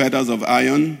nobles with fetters of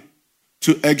iron,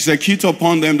 to execute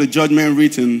upon them the judgment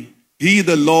written. He,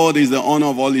 the Lord, is the honor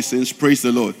of all his saints. Praise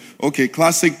the Lord. Okay,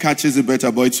 classic catches it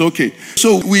better, but it's okay.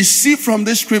 So we see from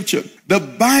this scripture, the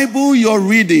Bible you're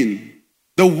reading,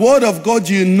 the word of God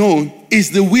you know, is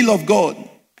the will of God.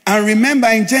 And remember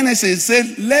in Genesis, it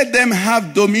said, let them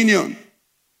have dominion.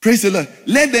 Praise the Lord.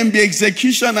 Let them be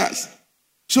executioners.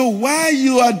 So why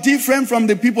you are different from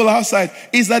the people outside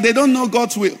is that they don't know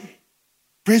God's will.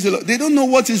 Praise the Lord. They don't know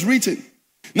what is written.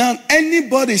 Now,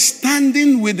 anybody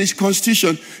standing with this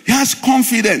constitution has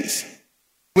confidence.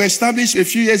 We established a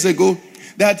few years ago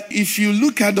that if you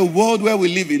look at the world where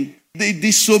we live in, the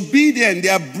disobedient, they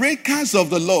are breakers of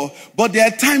the law, but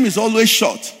their time is always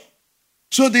short.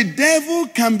 So the devil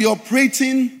can be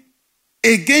operating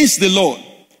against the law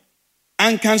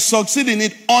and can succeed in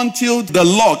it until the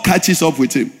law catches up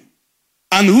with him.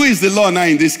 And who is the law now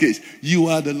in this case? You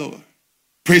are the law.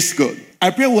 Praise God. I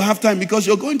pray we'll have time because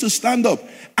you're going to stand up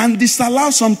and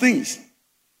disallow some things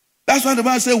That's why the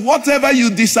Bible says, whatever you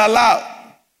disallow,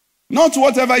 not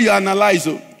whatever you analyze.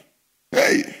 Oh.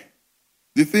 Hey,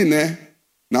 the thing there,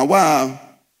 now wow,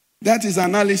 that is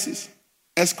analysis.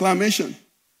 Exclamation.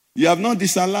 You have not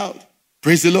disallowed.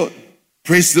 Praise the Lord.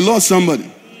 Praise the Lord, somebody.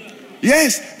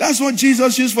 Yes, that's what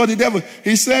Jesus used for the devil.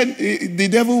 He said, the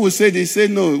devil will say, they say,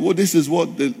 no, well, this is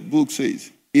what the book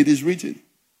says. It is written.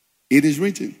 It is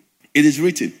written. It is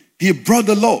written. He brought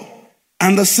the law.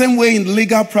 And the same way in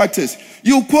legal practice,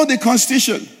 you quote the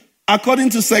Constitution according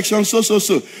to section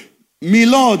so. Me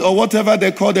Lord, or whatever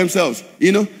they call themselves,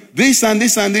 this and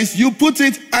this and this, you put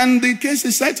it and the case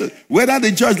is settled. Whether the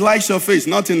judge likes your face,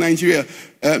 not in Nigeria.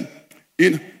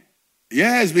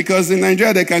 Yes, because in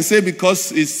Nigeria they can say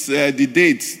because it's the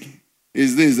date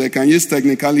is this, they can use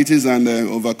technicalities and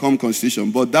overcome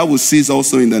Constitution. But that will cease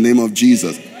also in the name of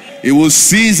Jesus. It will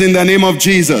cease in the name of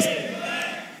Jesus.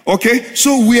 Okay,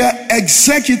 so we are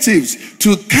executives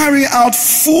to carry out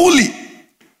fully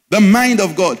the mind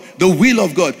of God, the will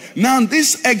of God. Now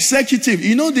this executive,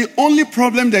 the only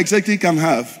problem the executive can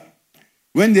have,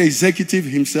 when the executive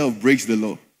himself breaks the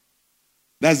law.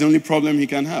 That's the only problem he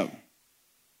can have.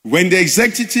 When the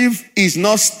executive is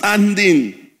not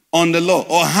standing on the law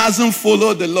or hasn't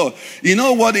followed the law, you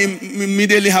know what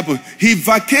immediately happens? He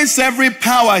vacates every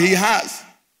power he has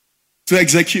to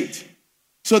execute.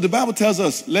 So the Bible tells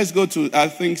us, let's go to, I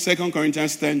think, 2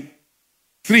 Corinthians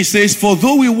 10:3 says, for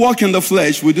though we walk in the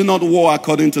flesh, we do not war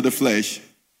according to the flesh.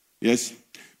 Yes.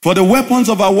 For the weapons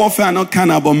of our warfare are not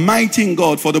carnal, but mighty in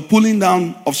God for the pulling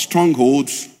down of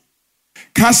strongholds,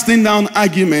 casting down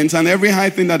arguments and every high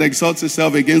thing that exalts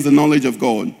itself against the knowledge of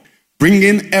God,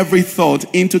 bringing every thought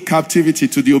into captivity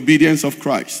to the obedience of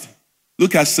Christ.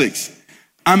 Look at 6.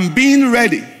 I'm being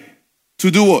ready to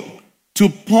do what? To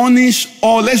punish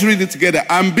all. Let's read it together.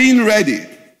 I'm being ready.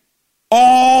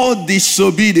 All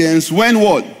disobedience, when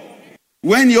what?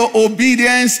 When your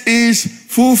obedience is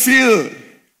fulfilled.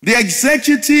 The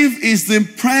executive is the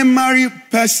primary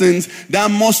person that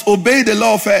must obey the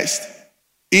law first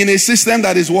in a system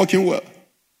that is working well.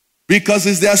 Because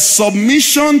it's their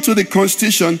submission to the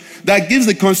Constitution that gives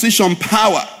the Constitution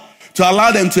power to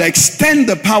allow them to extend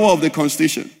the power of the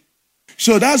Constitution.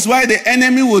 So that's why the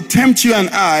enemy will tempt you and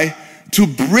I to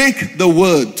break the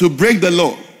word, to break the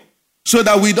law, so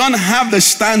that we don't have the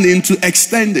standing to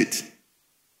extend it.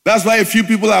 That's why a few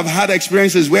people have had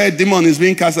experiences where a demon is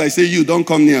being cast. I say, you don't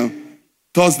come near.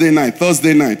 Thursday night.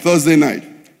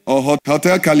 Or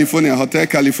Hotel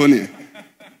California.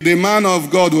 The man of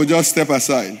God will just step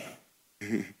aside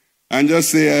and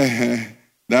just say,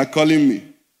 they're calling me.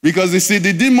 Because you see,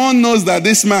 the demon knows that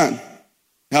this man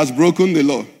has broken the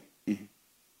law.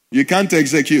 You can't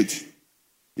execute.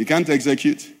 You can't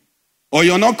execute. Or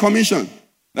you're not commissioned.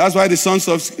 That's why the sons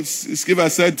of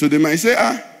Sceva said to the man, he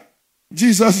said,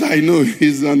 Jesus, I know,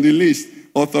 he's on the list,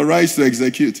 authorized to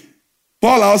execute.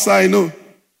 Paul also, I know.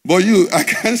 But you, I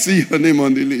can't see your name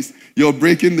on the list. You're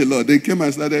breaking the law. They came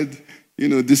and started,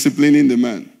 disciplining the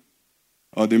man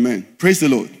or the men. Praise the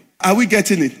Lord. Are we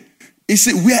getting it? You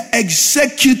see, we are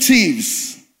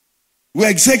executives. We're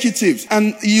executives.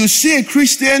 And you see a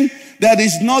Christian that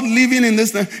is not living in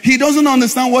this, he doesn't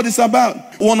understand what it's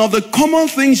about. One of the common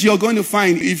things you're going to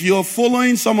find if you're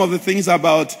following some of the things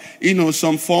about,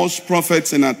 some false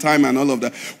prophets in our time and all of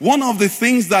that. One of the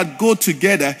things that go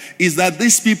together is that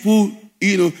these people,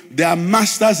 they are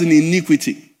masters in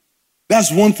iniquity.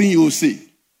 That's one thing you will see.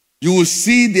 You will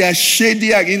see their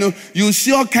shady, you see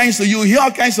you hear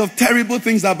all kinds of terrible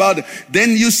things about it.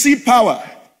 Then you see power.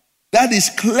 That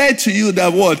is clear to you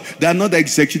that what? They are not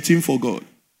executing for God.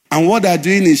 And what they're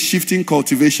doing is shifting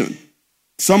cultivation.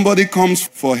 Somebody comes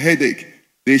for headache.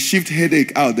 They shift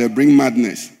headache out. They bring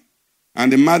madness.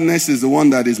 And the madness is the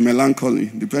one that is melancholy.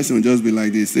 The person will just be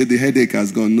like this. Say the headache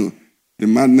has gone. No. The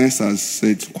madness has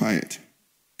said quiet.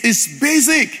 It's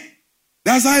basic.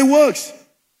 That's how it works.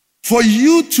 For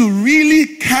you to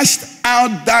really cast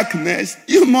out darkness,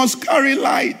 you must carry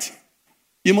light.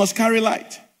 You must carry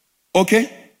light.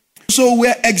 Okay? So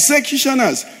we're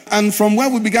executioners. And from where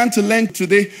we began to learn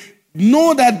today,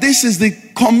 know that this is the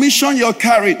commission you're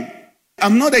carrying.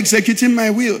 I'm not executing my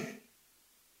will.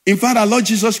 In fact, our Lord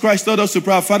Jesus Christ taught us to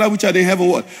pray, Father which art in heaven,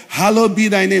 what? Hallowed be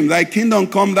thy name. Thy kingdom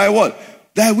come, thy what?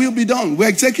 Thy will be done. We're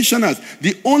executioners.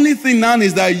 The only thing now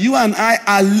is that you and I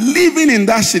are living in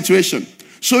that situation.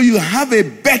 So you have a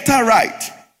better right.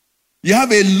 You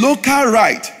have a local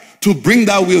right to bring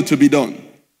that will to be done.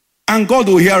 And God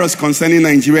will hear us concerning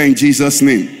Nigeria in Jesus'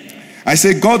 name. I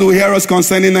say God will hear us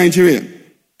concerning Nigeria.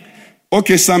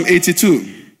 Okay, Psalm 82.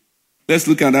 Let's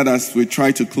look at that as we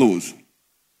try to close.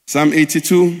 Psalm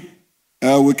 82,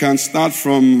 we can start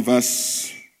from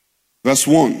verse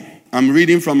 1. I'm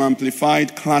reading from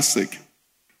Amplified Classic.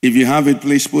 If you have it,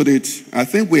 please put it. I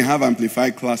think we have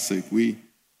Amplified Classic.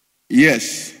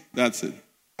 Yes, that's it.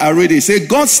 I read it. Say,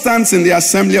 God stands in the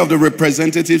assembly of the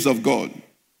representatives of God.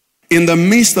 In the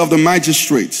midst of the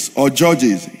magistrates or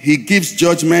judges, he gives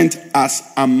judgment as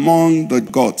among the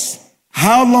gods.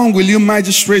 How long will you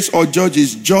magistrates or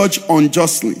judges judge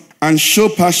unjustly and show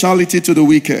partiality to the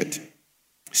wicked?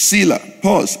 Selah,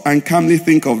 pause and calmly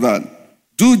think of that.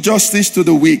 Do justice to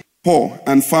the weak, poor,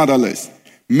 and fatherless.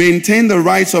 Maintain the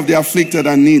rights of the afflicted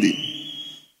and needy.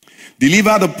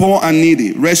 Deliver the poor and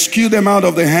needy. Rescue them out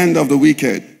of the hand of the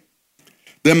wicked.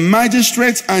 The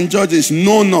magistrates and judges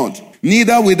know not,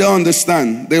 neither will they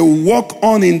understand. They walk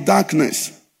on in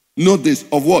darkness. Note this,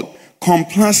 of what?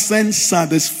 Complacent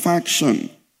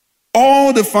satisfaction.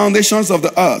 All the foundations of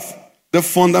the earth, the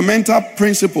fundamental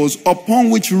principles upon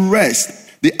which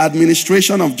rest the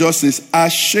administration of justice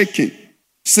are shaken.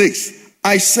 6.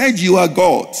 I said you are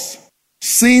gods,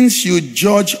 since you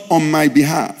judge on my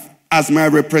behalf as my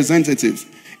representatives.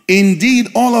 Indeed,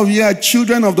 all of you are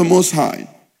children of the Most High.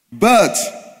 But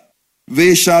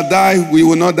they shall die. We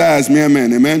will not die as mere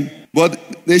men. Amen. But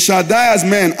they shall die as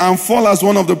men and fall as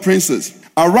one of the princes.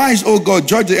 Arise, O God,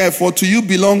 judge the earth, for to you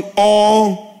belong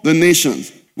all the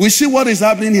nations. We see what is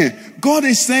happening here. God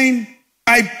is saying,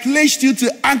 I placed you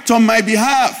to act on my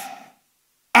behalf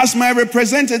as my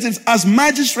representatives, as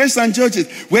magistrates and judges.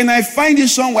 When I find you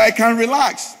somewhere, I can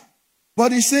relax.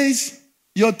 But he says,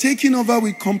 you're taking over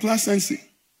with complacency.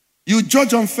 You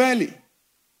judge unfairly.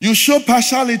 You show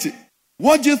partiality.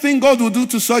 What do you think God will do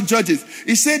to such judges?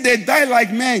 He said they die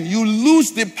like men. You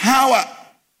lose the power.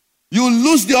 You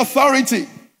lose the authority.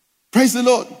 Praise the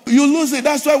Lord. You lose it.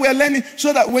 That's why we're learning.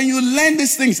 So that when you learn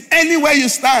these things, anywhere you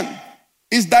stand,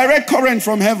 it's direct current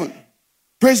from heaven.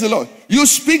 Praise the Lord. You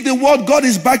speak the word, God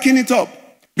is backing it up.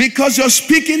 Because you're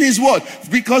speaking his word.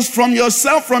 Because from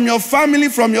yourself, from your family,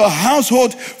 from your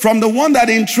household, from the one that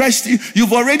interests you,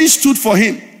 you've already stood for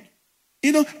him.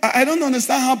 You know, I don't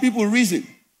understand how people reason.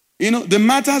 You know, the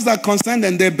matters that concern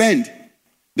them, they bend.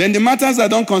 Then the matters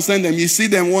that don't concern them, you see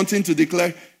them wanting to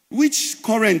declare, which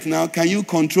current now can you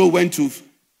control when to?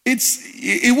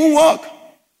 It won't work.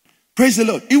 Praise the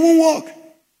Lord. It won't work.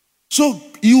 So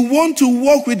you want to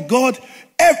walk with God,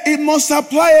 it must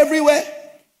apply everywhere.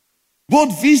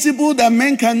 Both visible that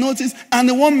men can notice and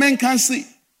the one men can see.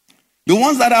 The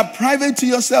ones that are private to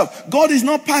yourself. God is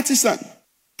not partisan.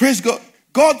 Praise God.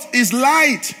 God is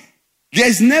light.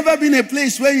 There's never been a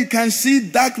place where you can see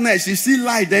darkness. You see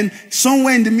light. Then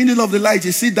somewhere in the middle of the light,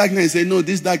 you see darkness. You say, no,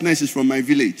 this darkness is from my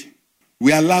village.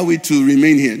 We allow it to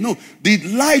remain here. No, the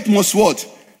light must what?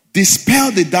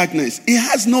 Dispel the darkness. It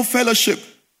has no fellowship.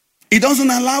 It doesn't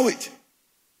allow it.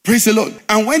 Praise the Lord.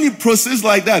 And when it proceeds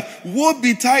like that, woe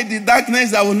betide the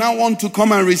darkness that will now want to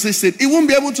come and resist it. It won't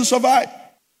be able to survive.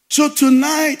 So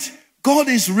tonight, God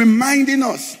is reminding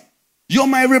us, you're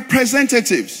my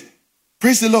representatives.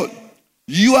 Praise the Lord.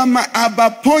 I've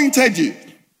appointed you.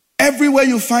 Everywhere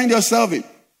you find yourself in,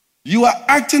 you are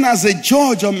acting as a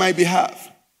judge on my behalf.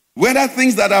 Whether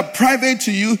things that are private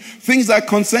to you, things that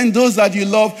concern those that you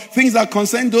love, things that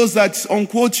concern those that,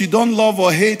 unquote, you don't love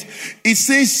or hate. It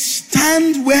says,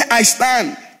 stand where I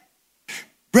stand.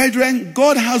 Brethren,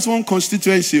 God has one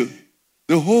constituency.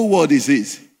 The whole world is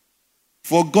his.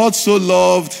 For God so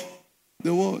loved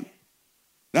the world.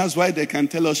 That's why they can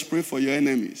tell us, pray for your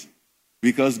enemies.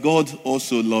 Because God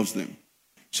also loves them.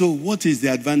 So what is the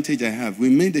advantage I have? We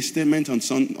made a statement on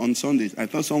Sundays. I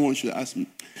thought someone should ask me.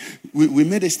 We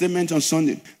made a statement on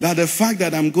Sunday that the fact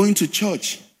that I'm going to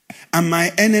church and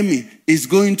my enemy is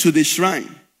going to the shrine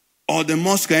or the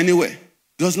mosque anywhere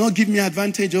does not give me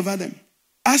advantage over them.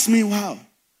 Ask me how.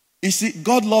 You see,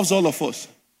 God loves all of us.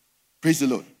 Praise the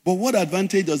Lord. But what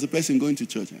advantage does the person going to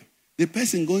church have? The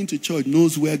person going to church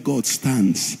knows where God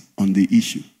stands on the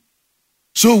issue.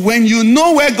 So when you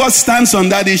know where God stands on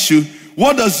that issue,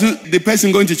 what does the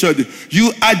person going to church do?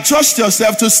 You adjust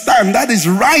yourself to stand. That is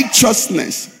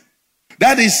righteousness.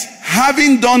 That is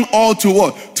having done all to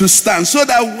what? To stand. So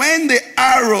that when the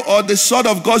arrow or the sword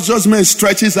of God's judgment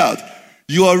stretches out,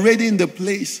 you are already in the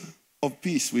place of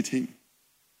peace with him.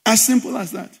 As simple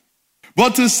as that.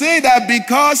 But to say that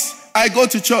because I go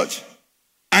to church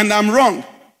and I'm wrong,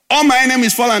 all my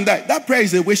enemies fall and die, that prayer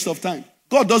is a waste of time.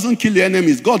 God doesn't kill your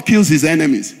enemies. God kills his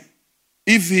enemies.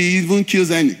 If he even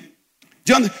kills any.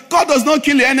 God does not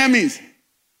kill your enemies.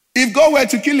 If God were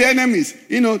to kill your enemies,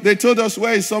 they told us,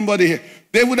 where is somebody here?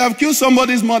 They would have killed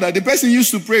somebody's mother. The person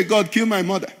used to pray, God, kill my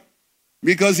mother.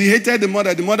 Because he hated the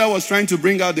mother. The mother was trying to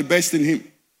bring out the best in him.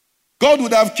 God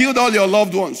would have killed all your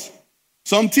loved ones.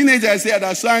 Some teenagers here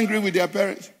that are so angry with their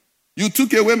parents. You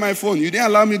took away my phone. You didn't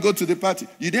allow me go to the party.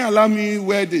 You didn't allow me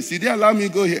wear this. You didn't allow me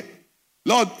go here.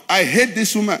 Lord, I hate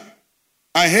this woman.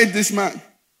 I hate this man.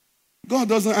 God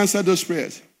doesn't answer those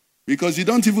prayers because you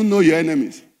don't even know your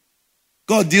enemies.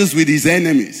 God deals with his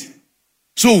enemies.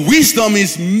 So wisdom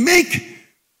is make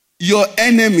your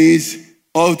enemies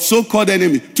or so-called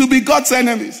enemies to be God's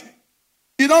enemies.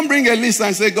 You don't bring a list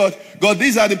and say, God,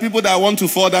 these are the people that I want to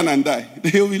fall down and die.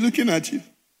 They will be looking at you.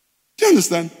 Do you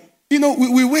understand? You know,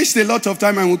 we waste a lot of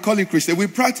time and we call it Christian. We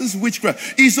practice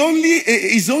witchcraft. It's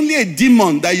only a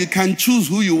demon that you can choose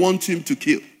who you want him to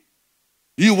kill.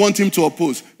 You want him to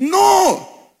oppose. No!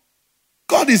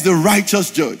 God is the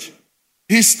righteous judge.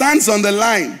 He stands on the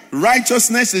line.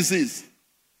 Righteousness is his.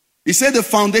 He said the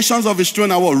foundations of his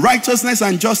throne are what? Righteousness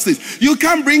and justice. You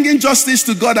can't bring injustice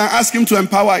to God and ask him to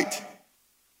empower it.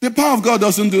 The power of God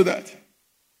doesn't do that.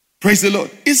 Praise the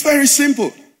Lord. It's very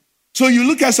simple. So you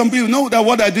look at some people, know that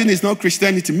what they're doing is not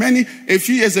Christianity. A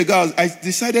few years ago, I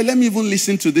decided, let me even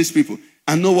listen to these people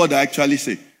and know what they actually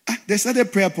say. They said a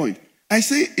prayer point. I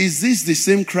say, is this the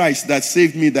same Christ that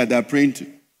saved me that they're praying to?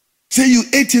 Say you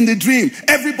ate in the dream.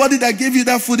 Everybody that gave you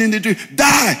that food in the dream,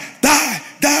 die.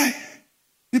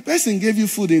 The person gave you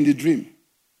food in the dream.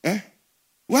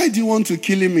 Why do you want to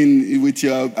kill him with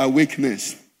your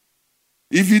awakeness?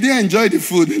 If you didn't enjoy the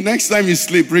food, the next time you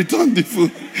sleep, return the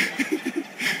food.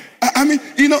 I mean,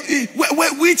 you know,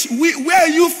 where are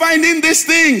you finding these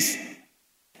things?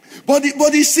 But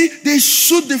you see, they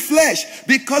shoot the flesh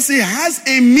because it has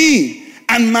a me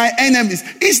and my enemies.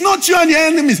 It's not you and your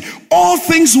enemies. All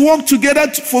things work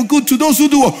together for good to those who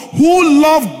do who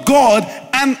love God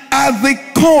and are the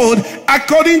called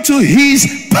according to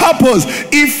his purpose.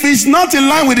 If it's not in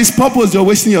line with his purpose, you're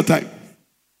wasting your time.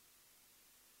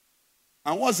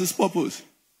 And what's his purpose?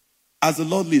 As the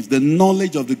Lord lives, the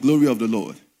knowledge of the glory of the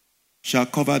Lord shall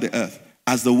cover the earth.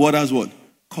 As the waters what?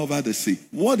 Cover the sea.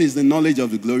 What is the knowledge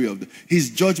of the glory of his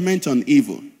judgment on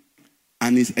evil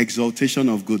and his exaltation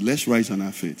of good? Let's rise on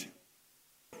our feet.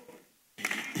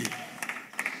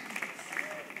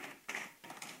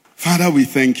 Father, we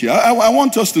thank you. I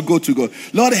want us to go to God.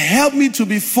 Lord, help me to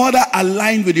be further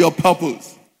aligned with your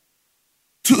purpose.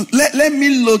 Let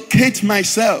me locate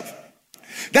myself.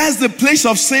 That's the place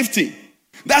of safety.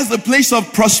 That's the place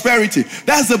of prosperity.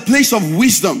 That's the place of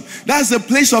wisdom. That's the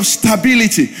place of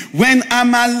stability. When I'm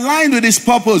aligned with his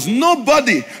purpose,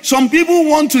 some people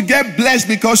want to get blessed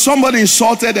because somebody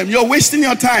insulted them. You're wasting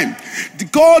your time.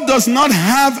 God does not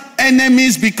have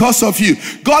enemies because of you.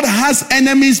 God has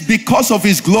enemies because of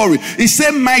his glory. He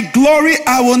said, my glory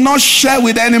I will not share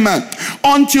with any man.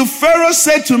 Until Pharaoh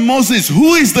said to Moses,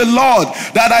 who is the Lord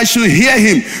that I should hear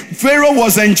him? Pharaoh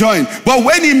was enjoined. But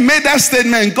when he made that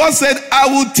statement, God said, I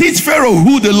will teach Pharaoh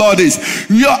who the Lord is.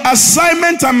 Your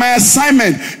assignment and my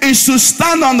assignment is to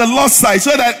stand on the Lord's side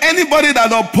so that anybody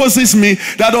that opposes me,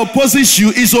 that opposes you,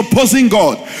 is opposing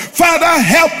God. Father,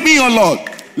 help me, O Lord.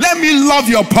 Let me love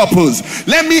your purpose.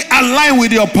 Let me align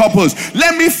with your purpose.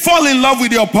 Let me fall in love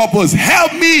with your purpose.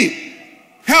 Help me.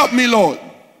 Help me, Lord.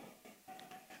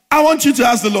 I want you to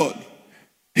ask the Lord.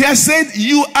 He has said,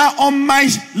 you are on my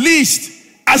list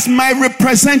as my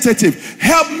representative.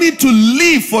 Help me to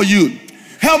live for you.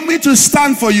 Help me to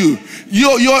stand for you.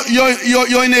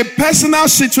 You're in a personal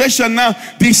situation now,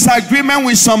 disagreement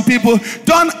with some people.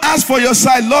 Don't ask for your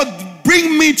side. Lord,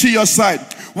 bring me to your side.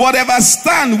 Whatever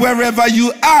stand, wherever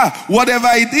you are, whatever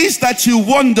it is that you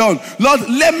want done, Lord,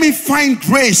 let me find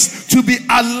grace to be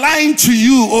aligned to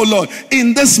you, oh Lord,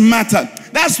 in this matter.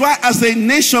 That's why as a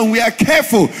nation we are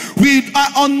careful. We are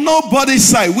on nobody's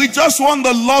side. We just want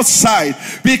the Lord's side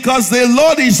because the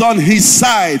Lord is on his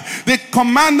side. The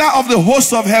commander of the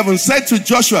host of heaven said to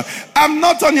Joshua, I'm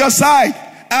not on your side.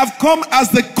 I've come as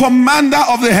the commander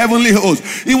of the heavenly host.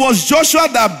 It was Joshua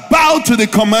that bowed to the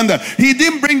commander. He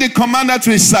didn't bring the commander to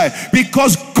his side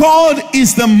because God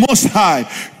is the most high.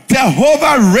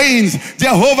 Jehovah reigns,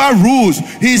 Jehovah rules.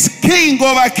 He's king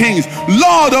over kings,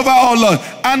 Lord over all lords.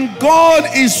 And God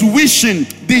is wishing,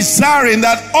 desiring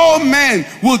that all men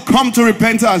will come to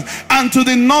repentance and to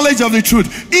the knowledge of the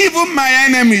truth. Even my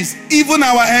enemies, even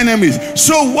our enemies.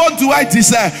 So what do I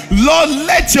desire? Lord,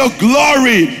 let your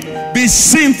glory be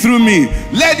seen through me.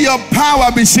 Let your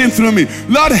power be seen through me.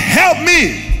 Lord, help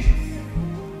me.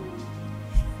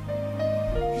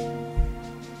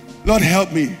 Lord,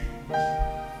 help me.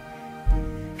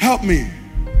 Help me.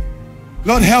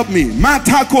 Lord, help me.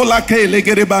 Matako lake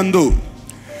legerebando.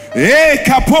 E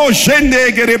kapo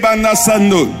jende gerebanda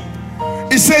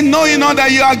sando. He said, no, you know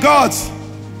that you are God,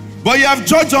 but you have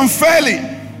judged unfairly.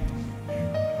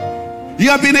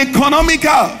 You have been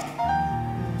economical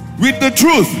with the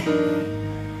truth.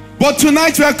 But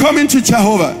tonight we are coming to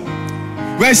Jehovah.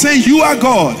 We're saying you are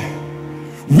God.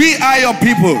 We are your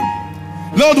people.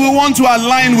 Lord, we want to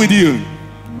align with you.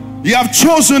 You have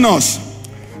chosen us.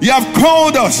 You have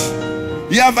called us.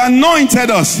 You have anointed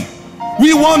us.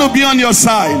 We want to be on your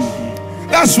side.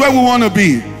 That's where we want to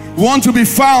be. We want to be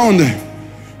found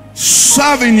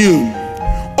serving you,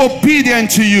 obedient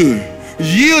to you,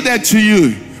 yielded to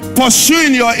you,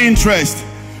 pursuing your interest.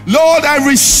 Lord, I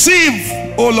receive,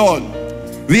 oh Lord,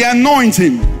 the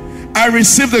anointing. I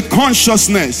receive the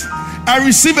consciousness. I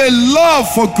receive a love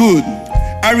for good.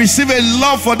 I receive a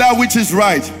love for that which is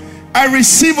right. I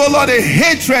receive, oh Lord, a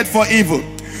hatred for evil.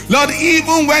 Lord,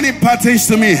 even when it pertains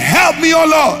to me, help me, oh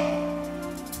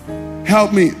Lord.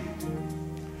 Help me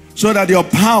so that your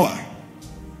power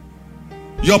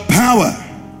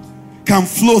can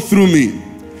flow through me.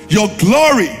 Your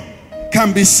glory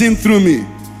can be seen through me.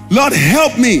 Lord,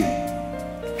 help me.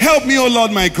 Help me, oh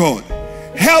Lord, my God.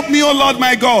 Help me, oh Lord,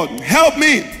 my God. Help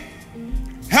me.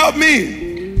 Help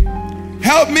me.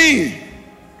 Help me.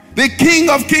 The King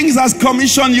of Kings has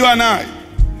commissioned you and I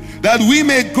that we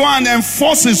may go and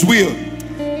enforce his will,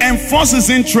 enforce his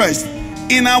interest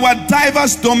in our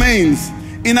diverse domains,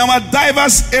 in our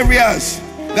diverse areas,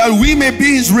 that we may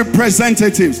be his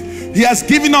representatives. He has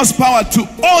given us power to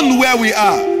own where we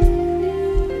are.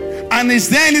 And is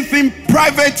there anything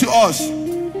private to us?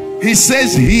 He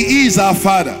says he is our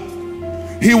Father.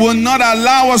 He will not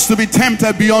allow us to be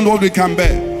tempted beyond what we can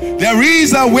bear. There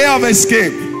is a way of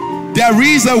escape. There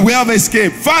is a way of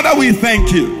escape. Father, we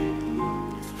thank you.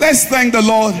 Let's thank the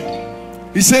Lord.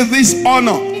 He says this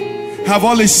honor have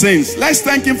all his saints. Let's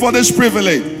thank him for this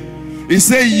privilege. He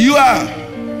said you are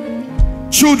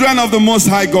children of the Most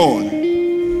High God.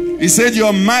 He said you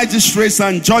are magistrates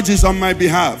and judges on my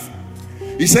behalf.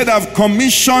 He said I've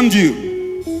commissioned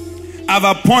you, I've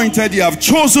appointed you, I've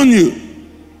chosen you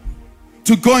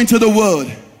to go into the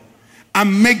world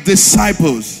and make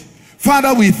disciples.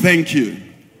 Father, we thank you.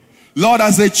 Lord,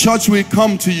 as a church we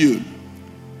come to you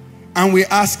and we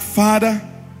ask, Father,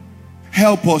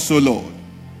 help us, O Lord,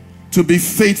 to be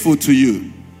faithful to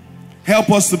you. Help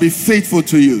us to be faithful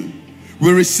to you.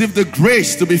 We receive the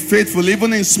grace to be faithful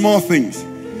even in small things.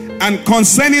 And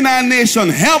concerning our nation,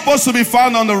 help us to be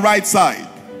found on the right side.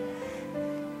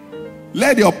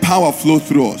 Let your power flow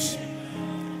through us.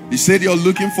 He said you're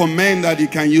looking for men that you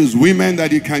can use, women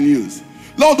that you can use.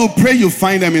 Lord, we pray you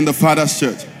find them in the Father's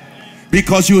church,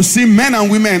 because you see men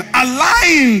and women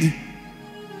aligned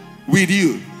with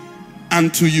you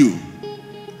and to you.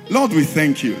 Lord, we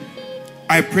thank you.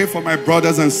 I pray for my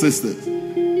brothers and sisters.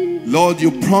 Lord,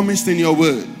 you promised in your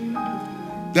word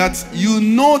that you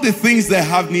know the things they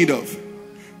have need of.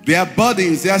 Their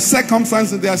burdens, their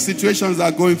circumstances, their situations they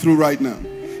are going through right now.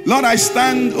 Lord, I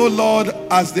stand, oh Lord,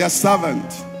 as their servant,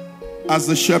 as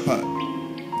the shepherd.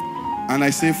 And I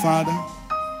say, Father,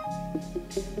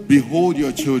 behold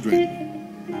your children.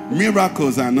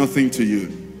 Miracles are nothing to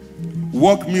you.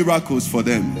 Work miracles for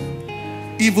them.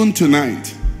 Even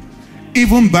tonight,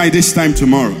 even by this time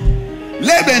tomorrow.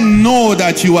 Let them know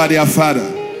that you are their Father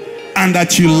and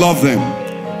that you love them.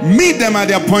 Meet them at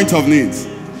their point of needs.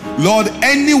 Lord,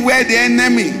 anywhere the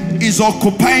enemy is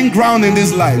occupying ground in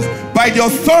these lives, by the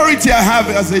authority I have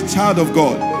as a child of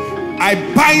God, I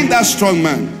bind that strong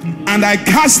man and I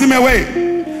cast him away.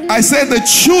 I say the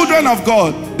children of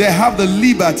God, they have the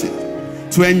liberty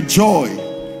to enjoy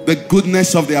the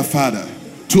goodness of their Father,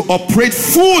 to operate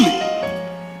fully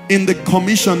in the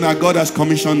commission that God has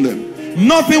commissioned them.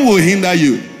 Nothing will hinder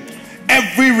you.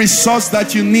 Every resource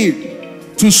that you need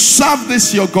to serve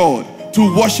this your God,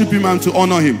 to worship him and to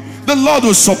honor him, the Lord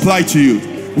will supply to you.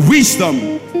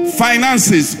 Wisdom,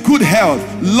 finances, good health,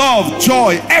 love,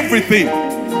 joy, everything.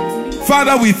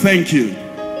 Father, we thank you.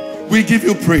 We give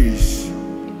you praise.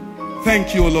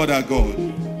 Thank you, O Lord our God.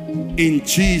 In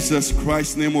Jesus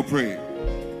Christ's name we pray.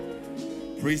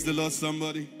 Praise the Lord,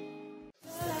 somebody.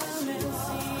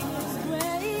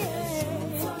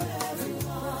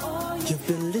 You've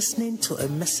been listening to a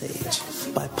message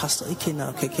by Pastor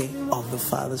Ikenna Okeke of the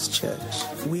Father's Church.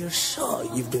 We are sure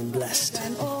you've been blessed.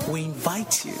 We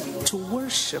invite you to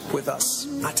worship with us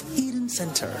at Eden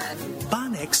Center,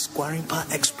 Banex Gwarimpa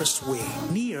Expressway,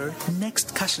 near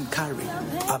Next Cash and Carry,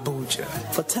 Abuja.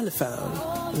 For telephone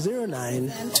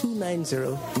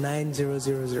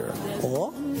 09-290-9000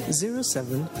 or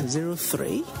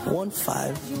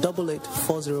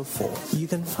 0703-1588-404. You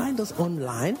can find us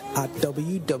online at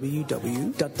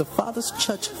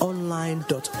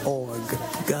www.thefatherschurchonline.org.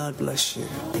 God bless you.